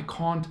 I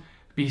can't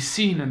be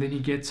seen. And then he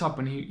gets up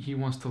and he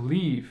wants to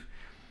leave.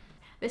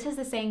 This is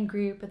the same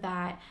group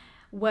that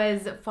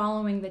was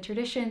following the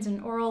traditions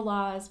and oral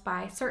laws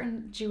by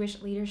certain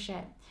Jewish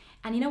leadership.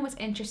 And you know what's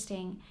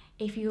interesting?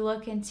 If you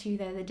look into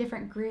the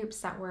different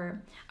groups that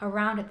were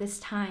around at this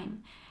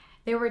time,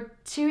 there were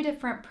two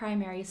different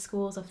primary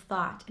schools of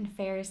thought in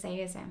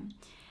Pharisaism.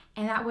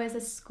 And that was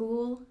the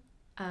school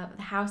of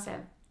the house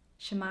of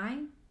Shammai,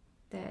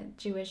 the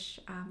Jewish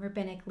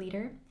rabbinic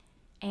leader,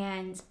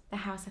 and the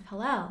house of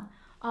Hillel,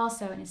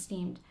 also an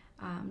esteemed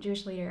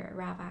Jewish leader,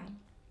 rabbi.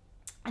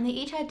 And they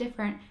each had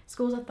different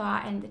schools of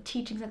thought and the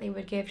teachings that they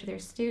would give to their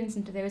students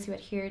and to those who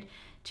adhered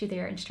to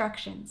their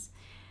instructions.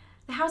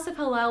 The house of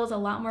Hillel was a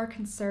lot more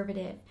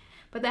conservative,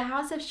 but the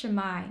house of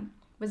Shammai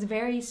was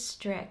very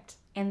strict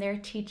in their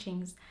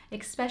teachings,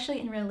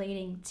 especially in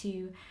relating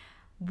to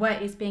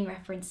what is being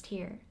referenced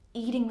here,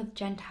 eating with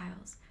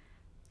Gentiles.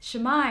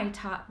 Shammai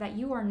taught that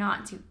you are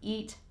not to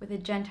eat with a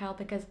Gentile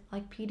because,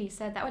 like PD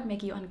said, that would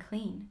make you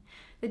unclean.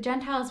 The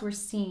Gentiles were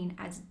seen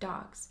as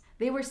dogs.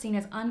 They were seen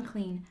as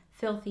unclean,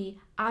 filthy,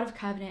 out of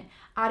covenant,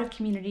 out of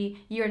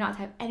community. You are not to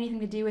have anything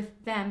to do with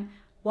them.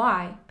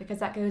 Why? Because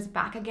that goes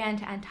back again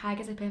to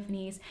Antiochus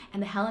Epiphanes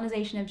and the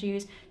Hellenization of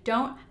Jews.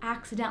 Don't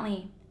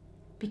accidentally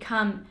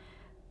become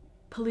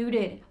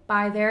polluted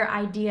by their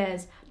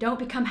ideas. Don't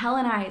become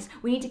Hellenized.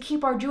 We need to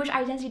keep our Jewish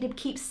identity, to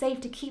keep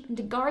safe, to keep and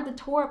to guard the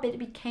Torah, but it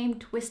became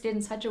twisted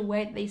in such a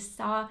way that they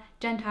saw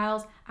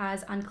Gentiles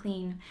as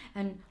unclean.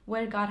 And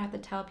what did God have to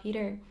tell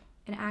Peter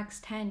in Acts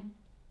 10?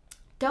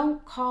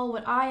 Don't call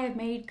what I have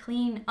made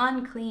clean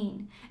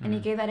unclean. And he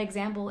gave that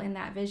example in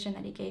that vision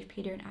that he gave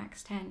Peter in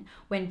Acts 10.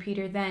 When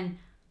Peter then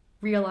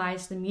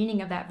realized the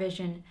meaning of that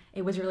vision,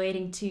 it was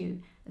relating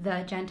to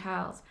the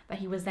Gentiles that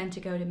he was then to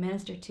go to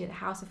minister to, the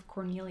house of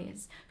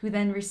Cornelius, who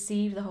then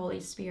received the Holy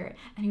Spirit,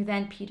 and who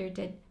then Peter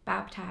did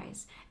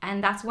baptize.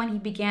 And that's when he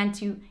began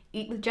to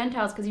eat with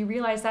Gentiles, because he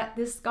realized that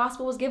this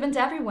gospel was given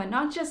to everyone,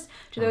 not just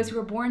to those who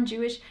were born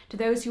Jewish, to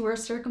those who were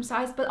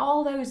circumcised, but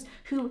all those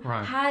who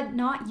had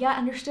not yet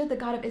understood the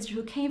God of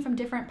Israel, who came from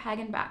different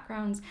pagan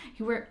backgrounds,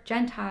 who were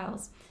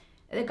Gentiles.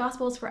 The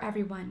gospel is for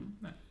everyone.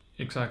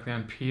 Exactly,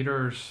 and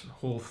Peter's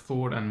whole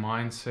thought and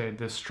mindset,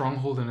 the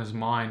stronghold in his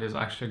mind is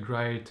actually a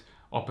great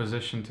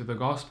opposition to the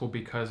gospel,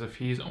 because if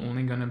he's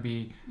only going to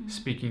be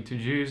speaking to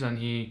Jews and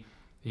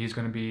he's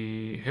going to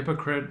be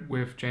hypocrite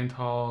with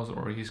Gentiles,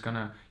 or he's going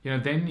to,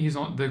 then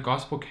the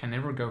gospel can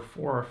never go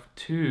forth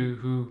to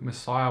who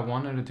Messiah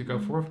wanted it to go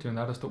forth to, and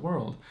that is the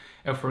world.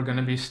 If we're going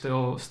to be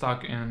still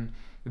stuck in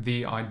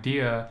the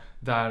idea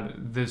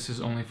that this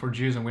is only for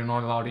Jews and we're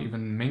not allowed to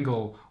even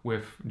mingle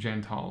with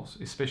Gentiles,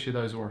 especially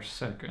those who are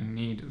sick and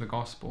need the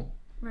gospel.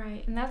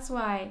 Right, and that's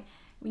why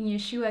when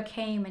Yeshua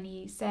came and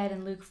he said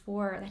in Luke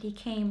 4 that he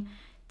came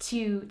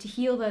to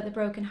heal the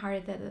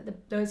brokenhearted,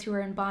 those who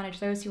are in bondage,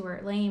 those who are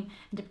lame,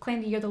 and to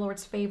proclaim the year of the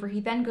Lord's favor, he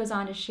then goes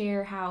on to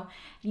share how,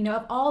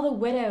 of all the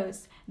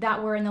widows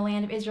that were in the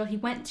land of Israel, he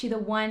went to the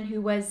one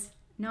who was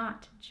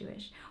not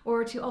Jewish,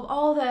 or to of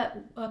all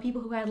the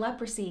people who had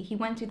leprosy, he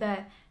went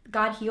to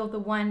God healed the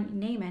one,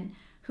 Naaman,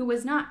 who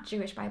was not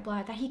Jewish by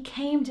blood, that he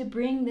came to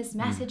bring this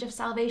message of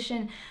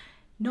salvation,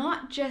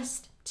 not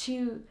just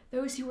to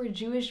those who were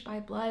Jewish by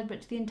blood,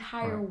 but to the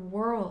entire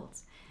world.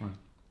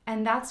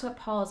 And that's what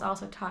Paul is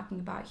also talking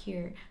about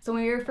here. So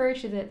when we refer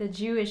to the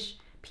Jewish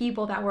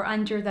people that were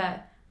under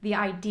the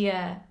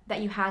idea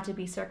that you had to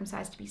be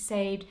circumcised to be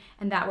saved,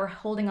 and that were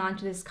holding on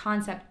to this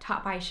concept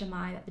taught by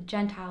Shammai that the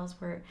Gentiles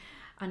were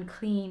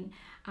unclean,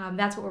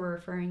 that's what we're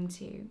referring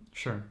to.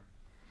 Sure.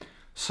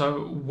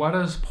 So what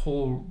does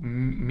Paul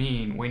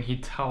mean when he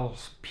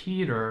tells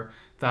Peter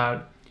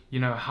that,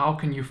 how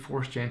can you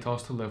force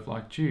Gentiles to live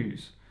like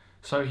Jews?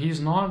 So he's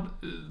not,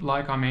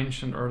 like I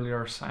mentioned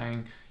earlier,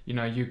 saying,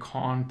 you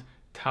can't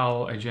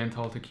tell a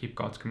Gentile to keep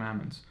God's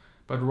commandments,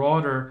 but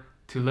rather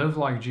to live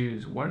like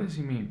Jews. What does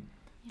he mean?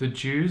 The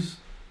Jews,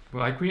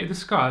 like we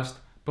discussed,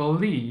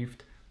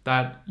 believed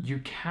that you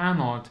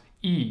cannot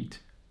eat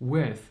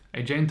with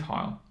a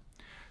Gentile.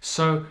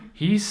 So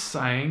he's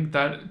saying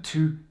that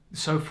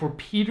so for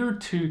Peter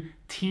to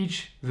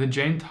teach these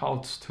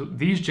Gentiles to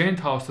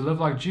live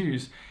like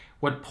Jews,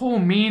 what Paul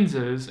means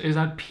is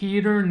that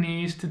Peter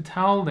needs to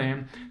tell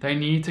them they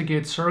need to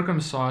get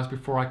circumcised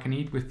before I can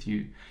eat with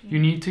you. You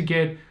need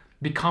to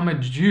become a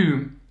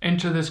Jew,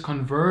 enter this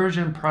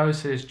conversion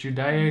process,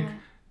 Judaic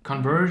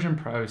conversion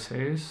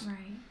process.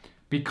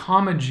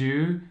 Become a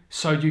Jew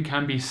so you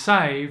can be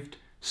saved,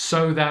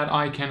 so that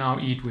I can now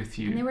eat with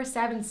you. And there were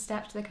 7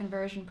 steps to the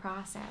conversion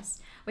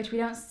process, which we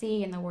don't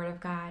see in the Word of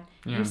God.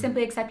 You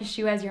simply accept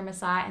Yeshua as your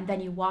Messiah, and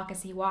then you walk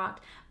as he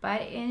walked.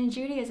 But in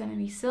Judaism,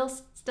 and we still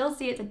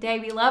see it today,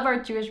 we love our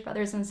Jewish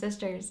brothers and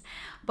sisters.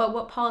 But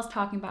what Paul is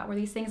talking about were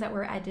these things that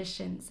were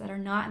additions, that are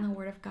not in the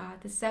Word of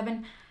God. The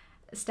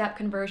 7-step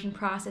conversion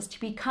process to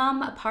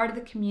become a part of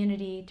the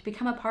community, to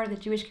become a part of the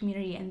Jewish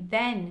community, and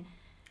then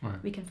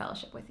we can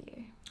fellowship with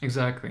you.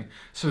 Exactly.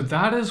 So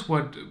that is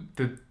what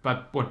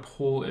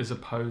Paul is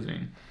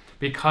opposing,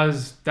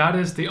 because that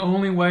is the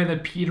only way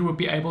that Peter would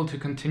be able to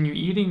continue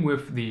eating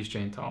with these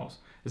Gentiles,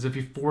 is if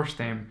he forced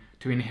them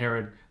to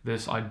inherit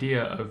this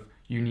idea of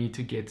you need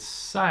to get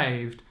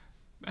saved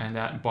and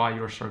that by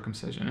your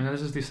circumcision. And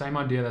this is the same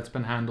idea that's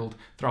been handled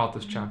throughout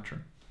this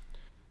chapter.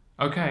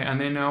 Okay, and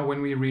then now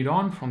when we read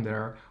on from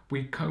there,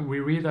 we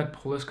read that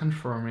Paul is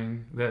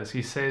confirming this.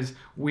 He says,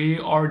 we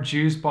are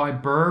Jews by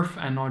birth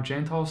and not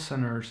Gentile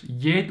sinners,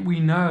 yet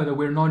we know that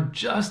we're not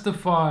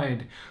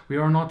justified. We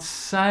are not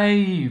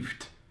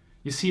saved.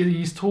 You see,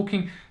 he's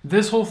talking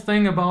this whole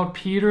thing about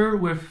Peter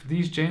with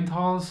these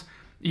Gentiles,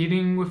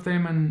 eating with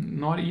them and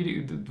not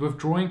eating,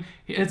 withdrawing.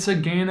 It's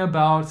again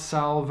about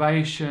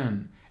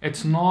salvation.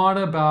 It's not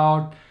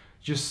about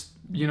just,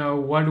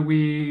 what do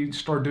we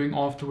start doing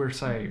after we're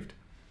saved.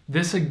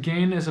 This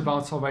again is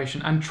about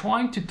salvation, and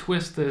trying to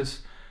twist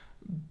this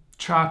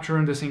chapter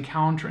and this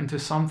encounter into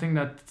something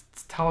that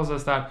tells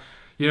us that,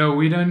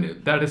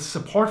 that it's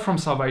apart from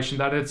salvation,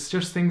 that it's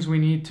just things we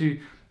need to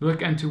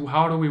look into.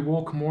 How do we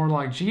walk more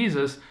like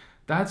Jesus?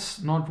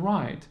 That's not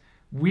right.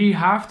 We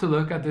have to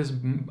look at this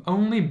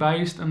only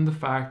based on the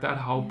fact that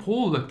how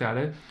Paul looked at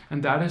it,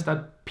 and that is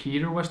that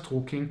Peter was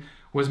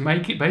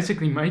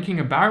basically making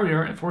a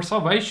barrier for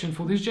salvation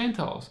for these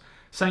Gentiles,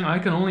 saying, I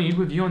can only eat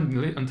with you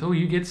until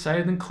you get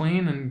saved and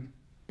clean and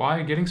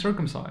by getting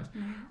circumcised,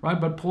 right?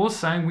 But Paul's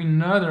saying we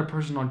know that a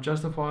person is not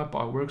justified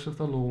by works of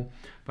the law,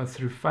 but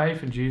through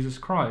faith in Jesus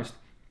Christ.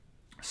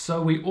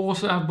 So we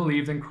also have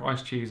believed in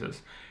Christ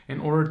Jesus in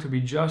order to be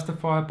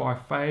justified by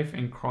faith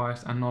in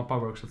Christ and not by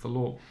works of the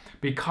law.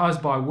 Because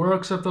by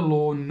works of the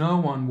law, no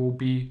one will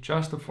be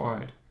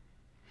justified.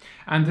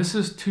 And this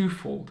is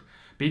twofold,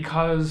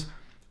 because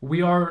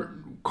we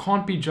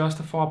can't be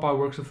justified by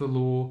works of the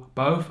law,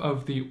 both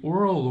of the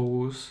oral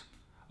laws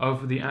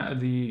of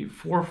the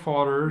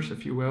forefathers,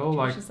 if you will,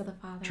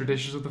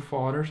 traditions of the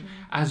fathers,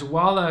 as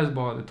well as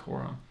by the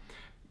Torah.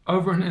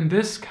 Over in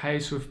this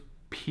case with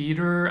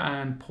Peter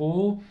and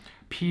Paul,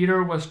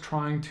 Peter was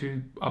trying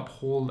to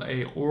uphold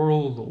a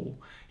oral law.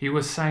 He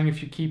was saying,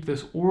 if you keep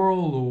this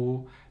oral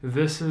law,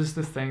 this is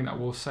the thing that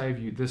will save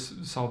you, this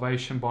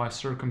salvation by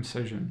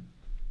circumcision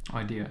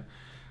idea.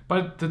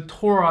 But the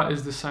Torah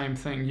is the same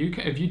thing.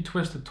 If you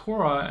twist the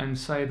Torah and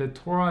say the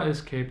Torah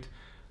is kept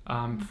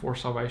for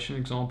salvation,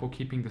 example,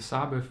 keeping the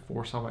Sabbath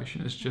for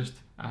salvation, is just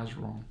as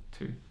wrong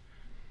too.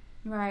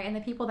 Right, and the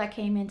people that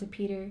came into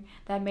Peter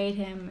that made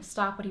him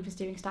stop what he was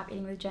doing, stop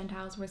eating with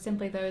Gentiles, were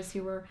simply those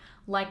who were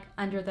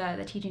under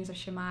the teachings of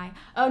Shammai.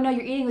 Oh no,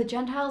 you're eating with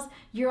Gentiles?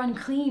 You're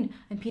unclean.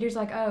 And Peter's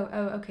like, oh,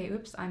 okay,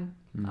 oops,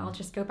 I'll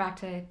just go back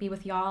to be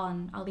with y'all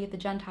and I'll leave the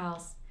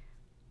Gentiles.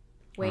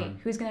 Wait, right.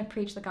 Who's going to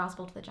preach the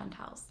gospel to the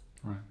Gentiles?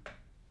 Right.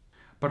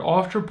 But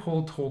after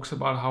Paul talks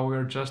about how we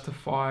are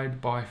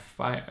justified by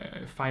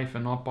faith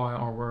and not by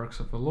our works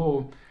of the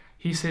law,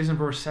 he says in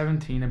verse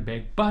 17 a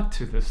big but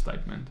to this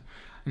statement.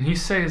 And he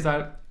says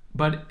that,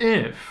 but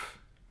if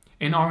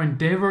in our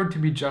endeavor to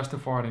be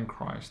justified in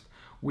Christ,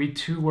 we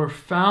too were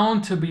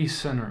found to be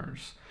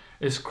sinners,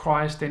 is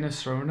Christ then a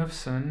servant of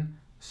sin?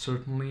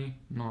 Certainly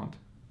not.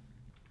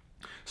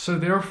 So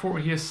therefore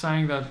he is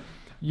saying that,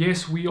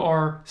 yes, we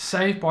are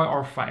saved by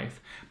our faith.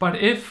 But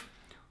if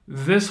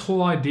this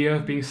whole idea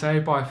of being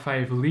saved by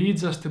faith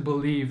leads us to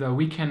believe that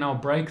we can now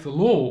break the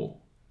law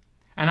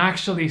and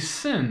actually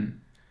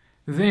sin,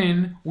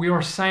 then we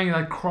are saying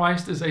that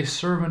Christ is a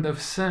servant of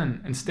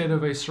sin instead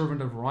of a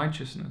servant of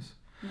righteousness.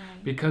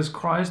 Right. Because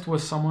Christ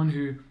was someone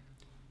who,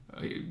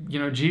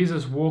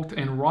 Jesus walked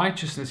in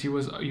righteousness. He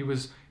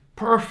was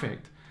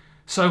perfect.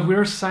 So if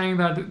we're saying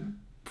that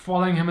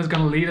following him is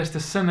going to lead us to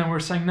sin, then we're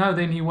saying, no,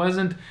 then he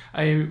wasn't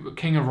a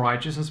king of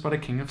righteousness, but a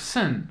king of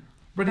sin.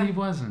 But he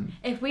wasn't.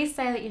 If we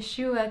say that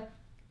Yeshua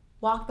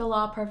walked the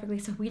law perfectly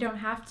so we don't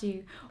have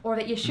to, or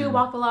that Yeshua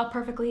walked the law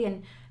perfectly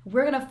and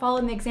we're going to follow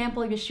in the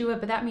example of Yeshua,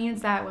 but that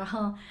means that,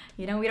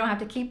 we don't have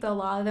to keep the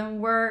law,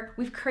 then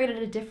we've created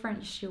a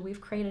different Yeshua.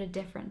 We've created a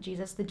different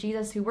Jesus, the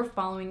Jesus who we're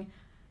following.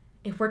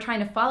 If we're trying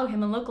to follow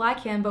him and look like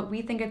him, but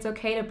we think it's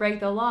okay to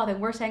break the law, then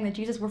we're saying that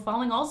Jesus we're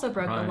following also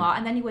broke the law,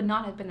 and then he would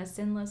not have been a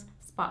sinless,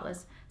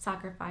 spotless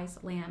sacrifice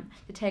lamb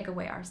to take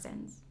away our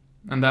sins.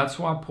 And that's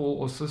why Paul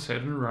also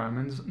said in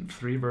Romans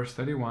 3 verse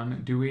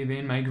 31, do we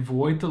then make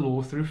void the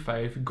law through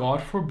faith?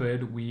 God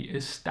forbid we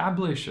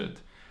establish it.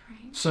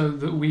 Right. So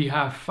that we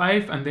have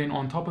faith, and then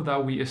on top of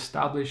that we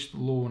establish the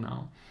law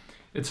now.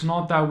 It's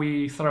not that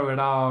we throw it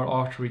out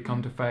after we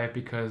come to faith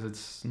because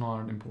it's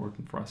not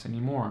important for us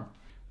anymore.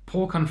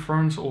 Paul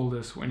confirms all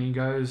this when he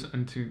goes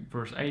into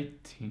verse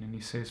 18 and he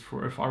says,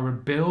 for if I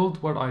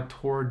rebuild what I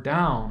tore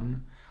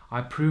down,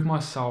 I prove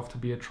myself to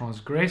be a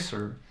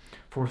transgressor.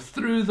 For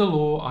through the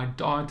law I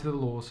died to the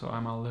law, so I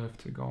might live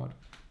to God.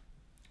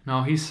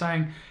 Now he's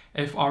saying,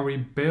 if I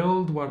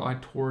rebuild what I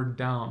tore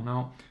down.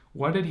 Now,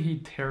 what did he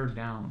tear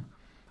down?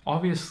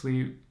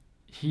 Obviously,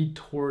 he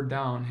tore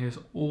down his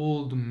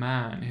old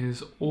man,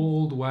 his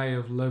old way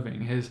of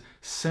living, his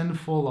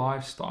sinful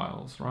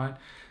lifestyles, right?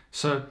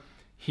 So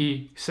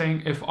he's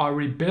saying, if I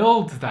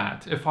rebuild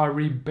that, if I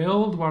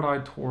rebuild what I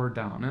tore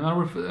down, in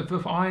other words,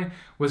 if I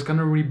was going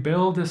to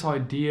rebuild this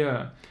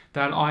idea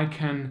that I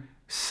can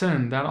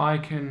sin, that I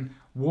can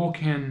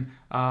walk in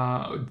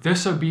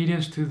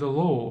disobedience to the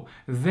law,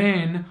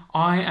 then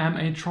I am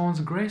a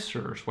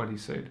transgressor, is what he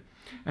said.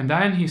 And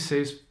then he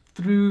says,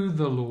 through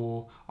the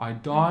law. I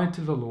died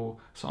to the law,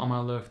 so I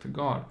might live to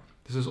God.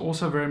 This is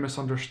also very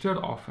misunderstood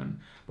often.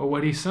 But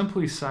what he's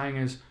simply saying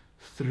is,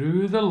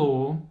 through the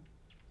law,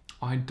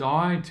 I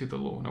died to the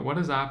law. Now, what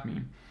does that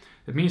mean?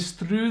 It means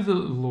through the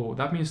law.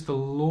 That means the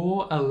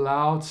law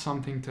allowed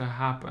something to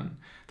happen.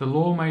 The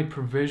law made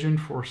provision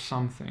for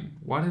something.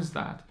 What is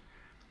that?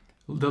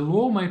 The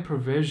law made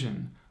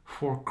provision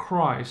for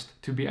Christ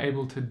to be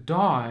able to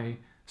die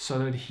so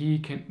that he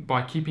can,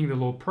 by keeping the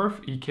law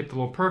he kept the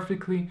law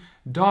perfectly,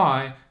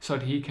 die so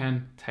that he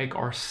can take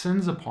our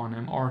sins upon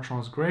him, our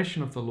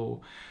transgression of the law,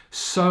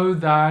 so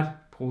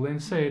that, Paul then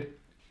said,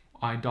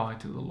 I died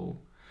to the law.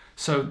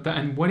 So,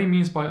 and what he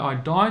means by I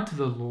died to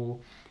the law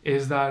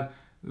is that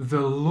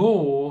the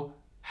law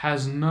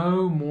has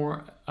no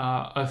more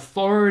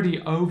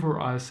authority over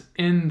us,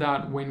 in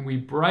that when we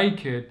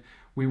break it,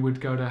 we would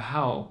go to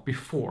hell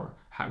before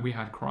we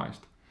had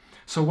Christ.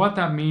 So what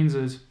that means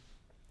is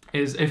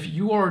if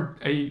you are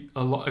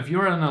if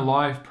you're an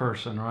alive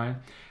person, right,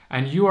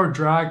 and you are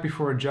dragged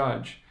before a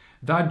judge,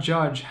 that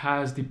judge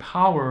has the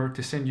power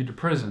to send you to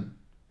prison.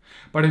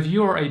 But if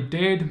you are a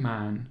dead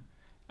man,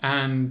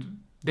 and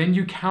then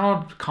you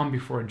cannot come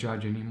before a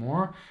judge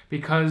anymore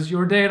because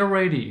you're dead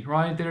already,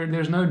 right?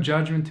 There's no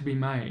judgment to be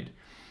made.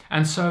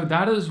 And so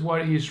that is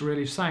what he's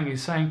really saying.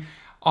 He's saying,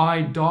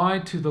 I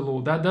died to the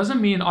law. That doesn't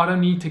mean I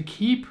don't need to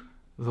keep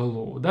the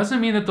law. It doesn't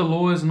mean that the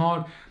law is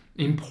not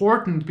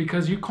important,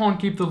 because you can't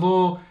keep the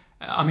law.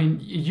 I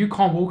mean, you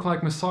can't walk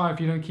like Messiah if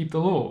you don't keep the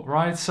law,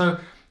 right? So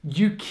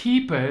you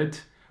keep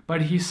it,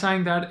 but he's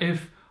saying that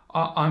if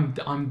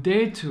I'm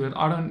dead to it,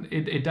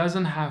 it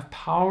doesn't have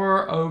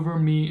power over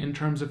me in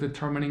terms of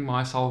determining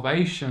my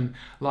salvation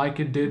like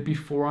it did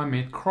before I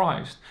met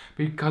Christ.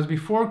 Because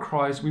before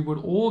Christ, we would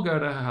all go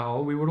to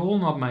hell. We would all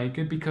not make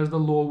it because the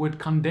law would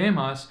condemn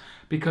us,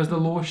 because the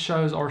law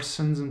shows our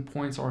sins and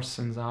points our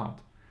sins out.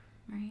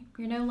 Right.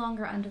 You're no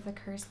longer under the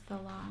curse of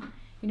the law.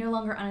 You're no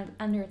longer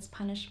under its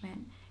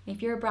punishment.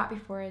 If you're brought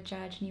before a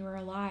judge and you were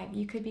alive,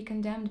 you could be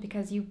condemned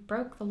because you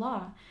broke the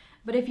law.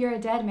 But if you're a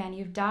dead man,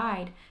 you've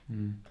died,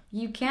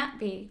 you can't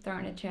be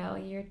thrown in jail.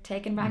 You're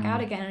taken back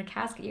out again in a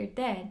casket. You're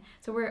dead.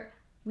 So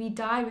we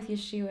died with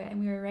Yeshua, and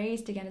we were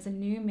raised again as a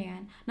new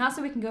man. Not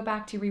so we can go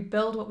back to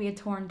rebuild what we had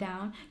torn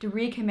down, to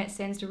recommit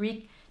sins,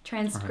 to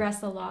transgress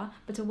the law,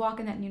 but to walk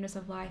in that newness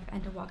of life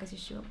and to walk as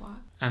Yeshua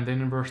walked. And then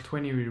in verse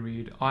 20 we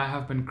read, I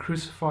have been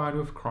crucified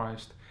with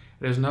Christ.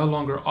 It is no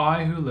longer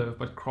I who live,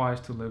 but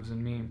Christ who lives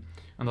in me.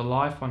 And the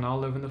life I now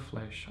live in the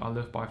flesh, I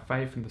live by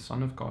faith in the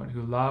Son of God,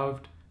 who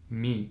loved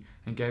me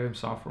and gave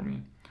himself for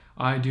me.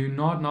 I do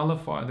not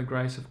nullify the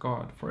grace of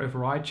God, for if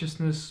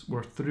righteousness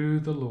were through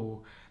the law,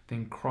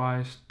 then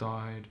Christ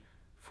died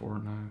for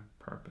no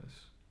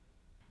purpose.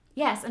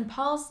 Yes, and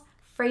Paul's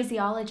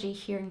phraseology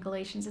here in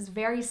Galatians is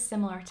very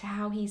similar to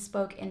how he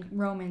spoke in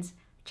Romans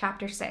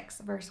chapter 6,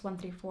 verse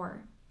 1-4.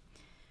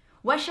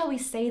 What shall we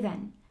say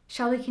then?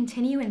 Shall we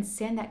continue in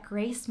sin that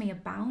grace may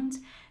abound?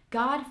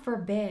 God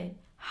forbid.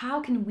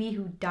 How can we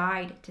who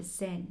died to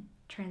sin,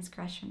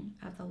 transgression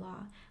of the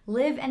law,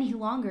 live any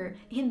longer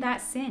in that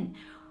sin?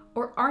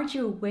 Or aren't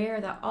you aware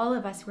that all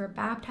of us who were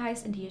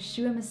baptized into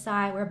Yeshua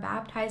Messiah were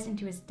baptized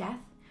into his death?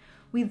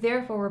 We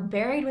therefore were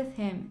buried with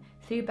him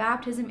through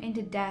baptism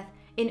into death,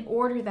 in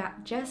order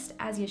that just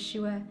as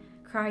Yeshua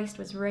Christ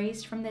was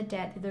raised from the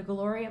dead through the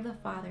glory of the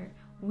Father,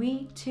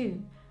 we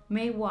too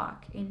may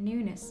walk in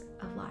newness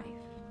of life.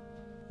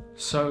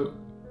 So,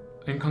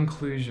 in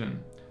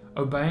conclusion,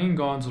 obeying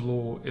God's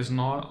law is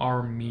not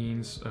our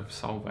means of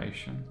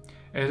salvation.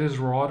 It is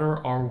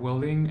rather our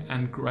willing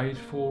and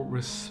grateful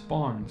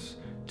response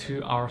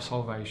to our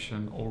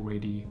salvation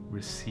already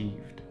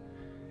received.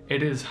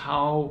 It is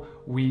how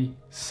we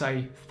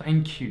say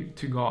thank you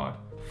to God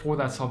for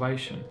that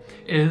salvation.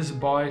 It is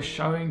by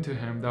showing to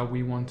him that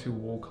we want to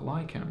walk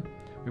like him.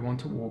 We want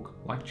to walk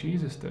like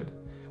Jesus did.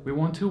 We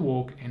want to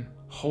walk in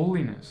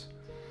holiness.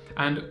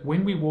 And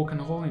when we walk in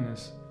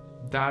holiness,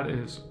 that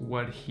is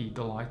what he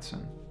delights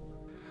in.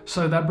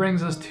 So that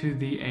brings us to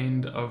the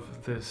end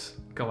of this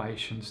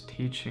Galatians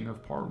teaching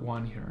of part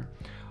 1 here.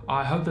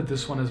 I hope that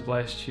this one has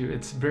blessed you.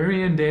 It's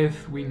very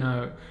in-depth, we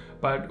know,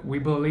 but we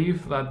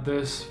believe that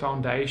this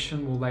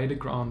foundation will lay the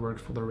groundwork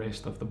for the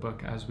rest of the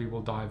book as we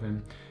will dive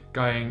in,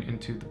 going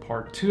into the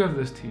part 2 of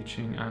this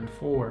teaching and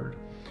forward.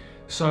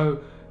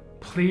 So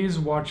please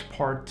watch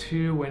part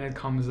 2 when it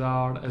comes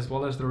out, as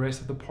well as the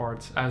rest of the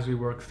parts as we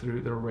work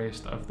through the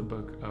rest of the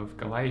book of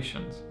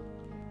Galatians.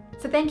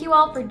 So thank you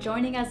all for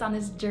joining us on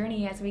this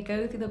journey as we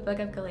go through the book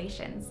of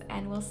Galatians,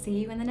 and we'll see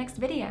you in the next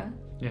video.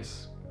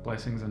 Yes,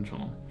 blessings and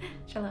shalom.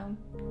 Shalom.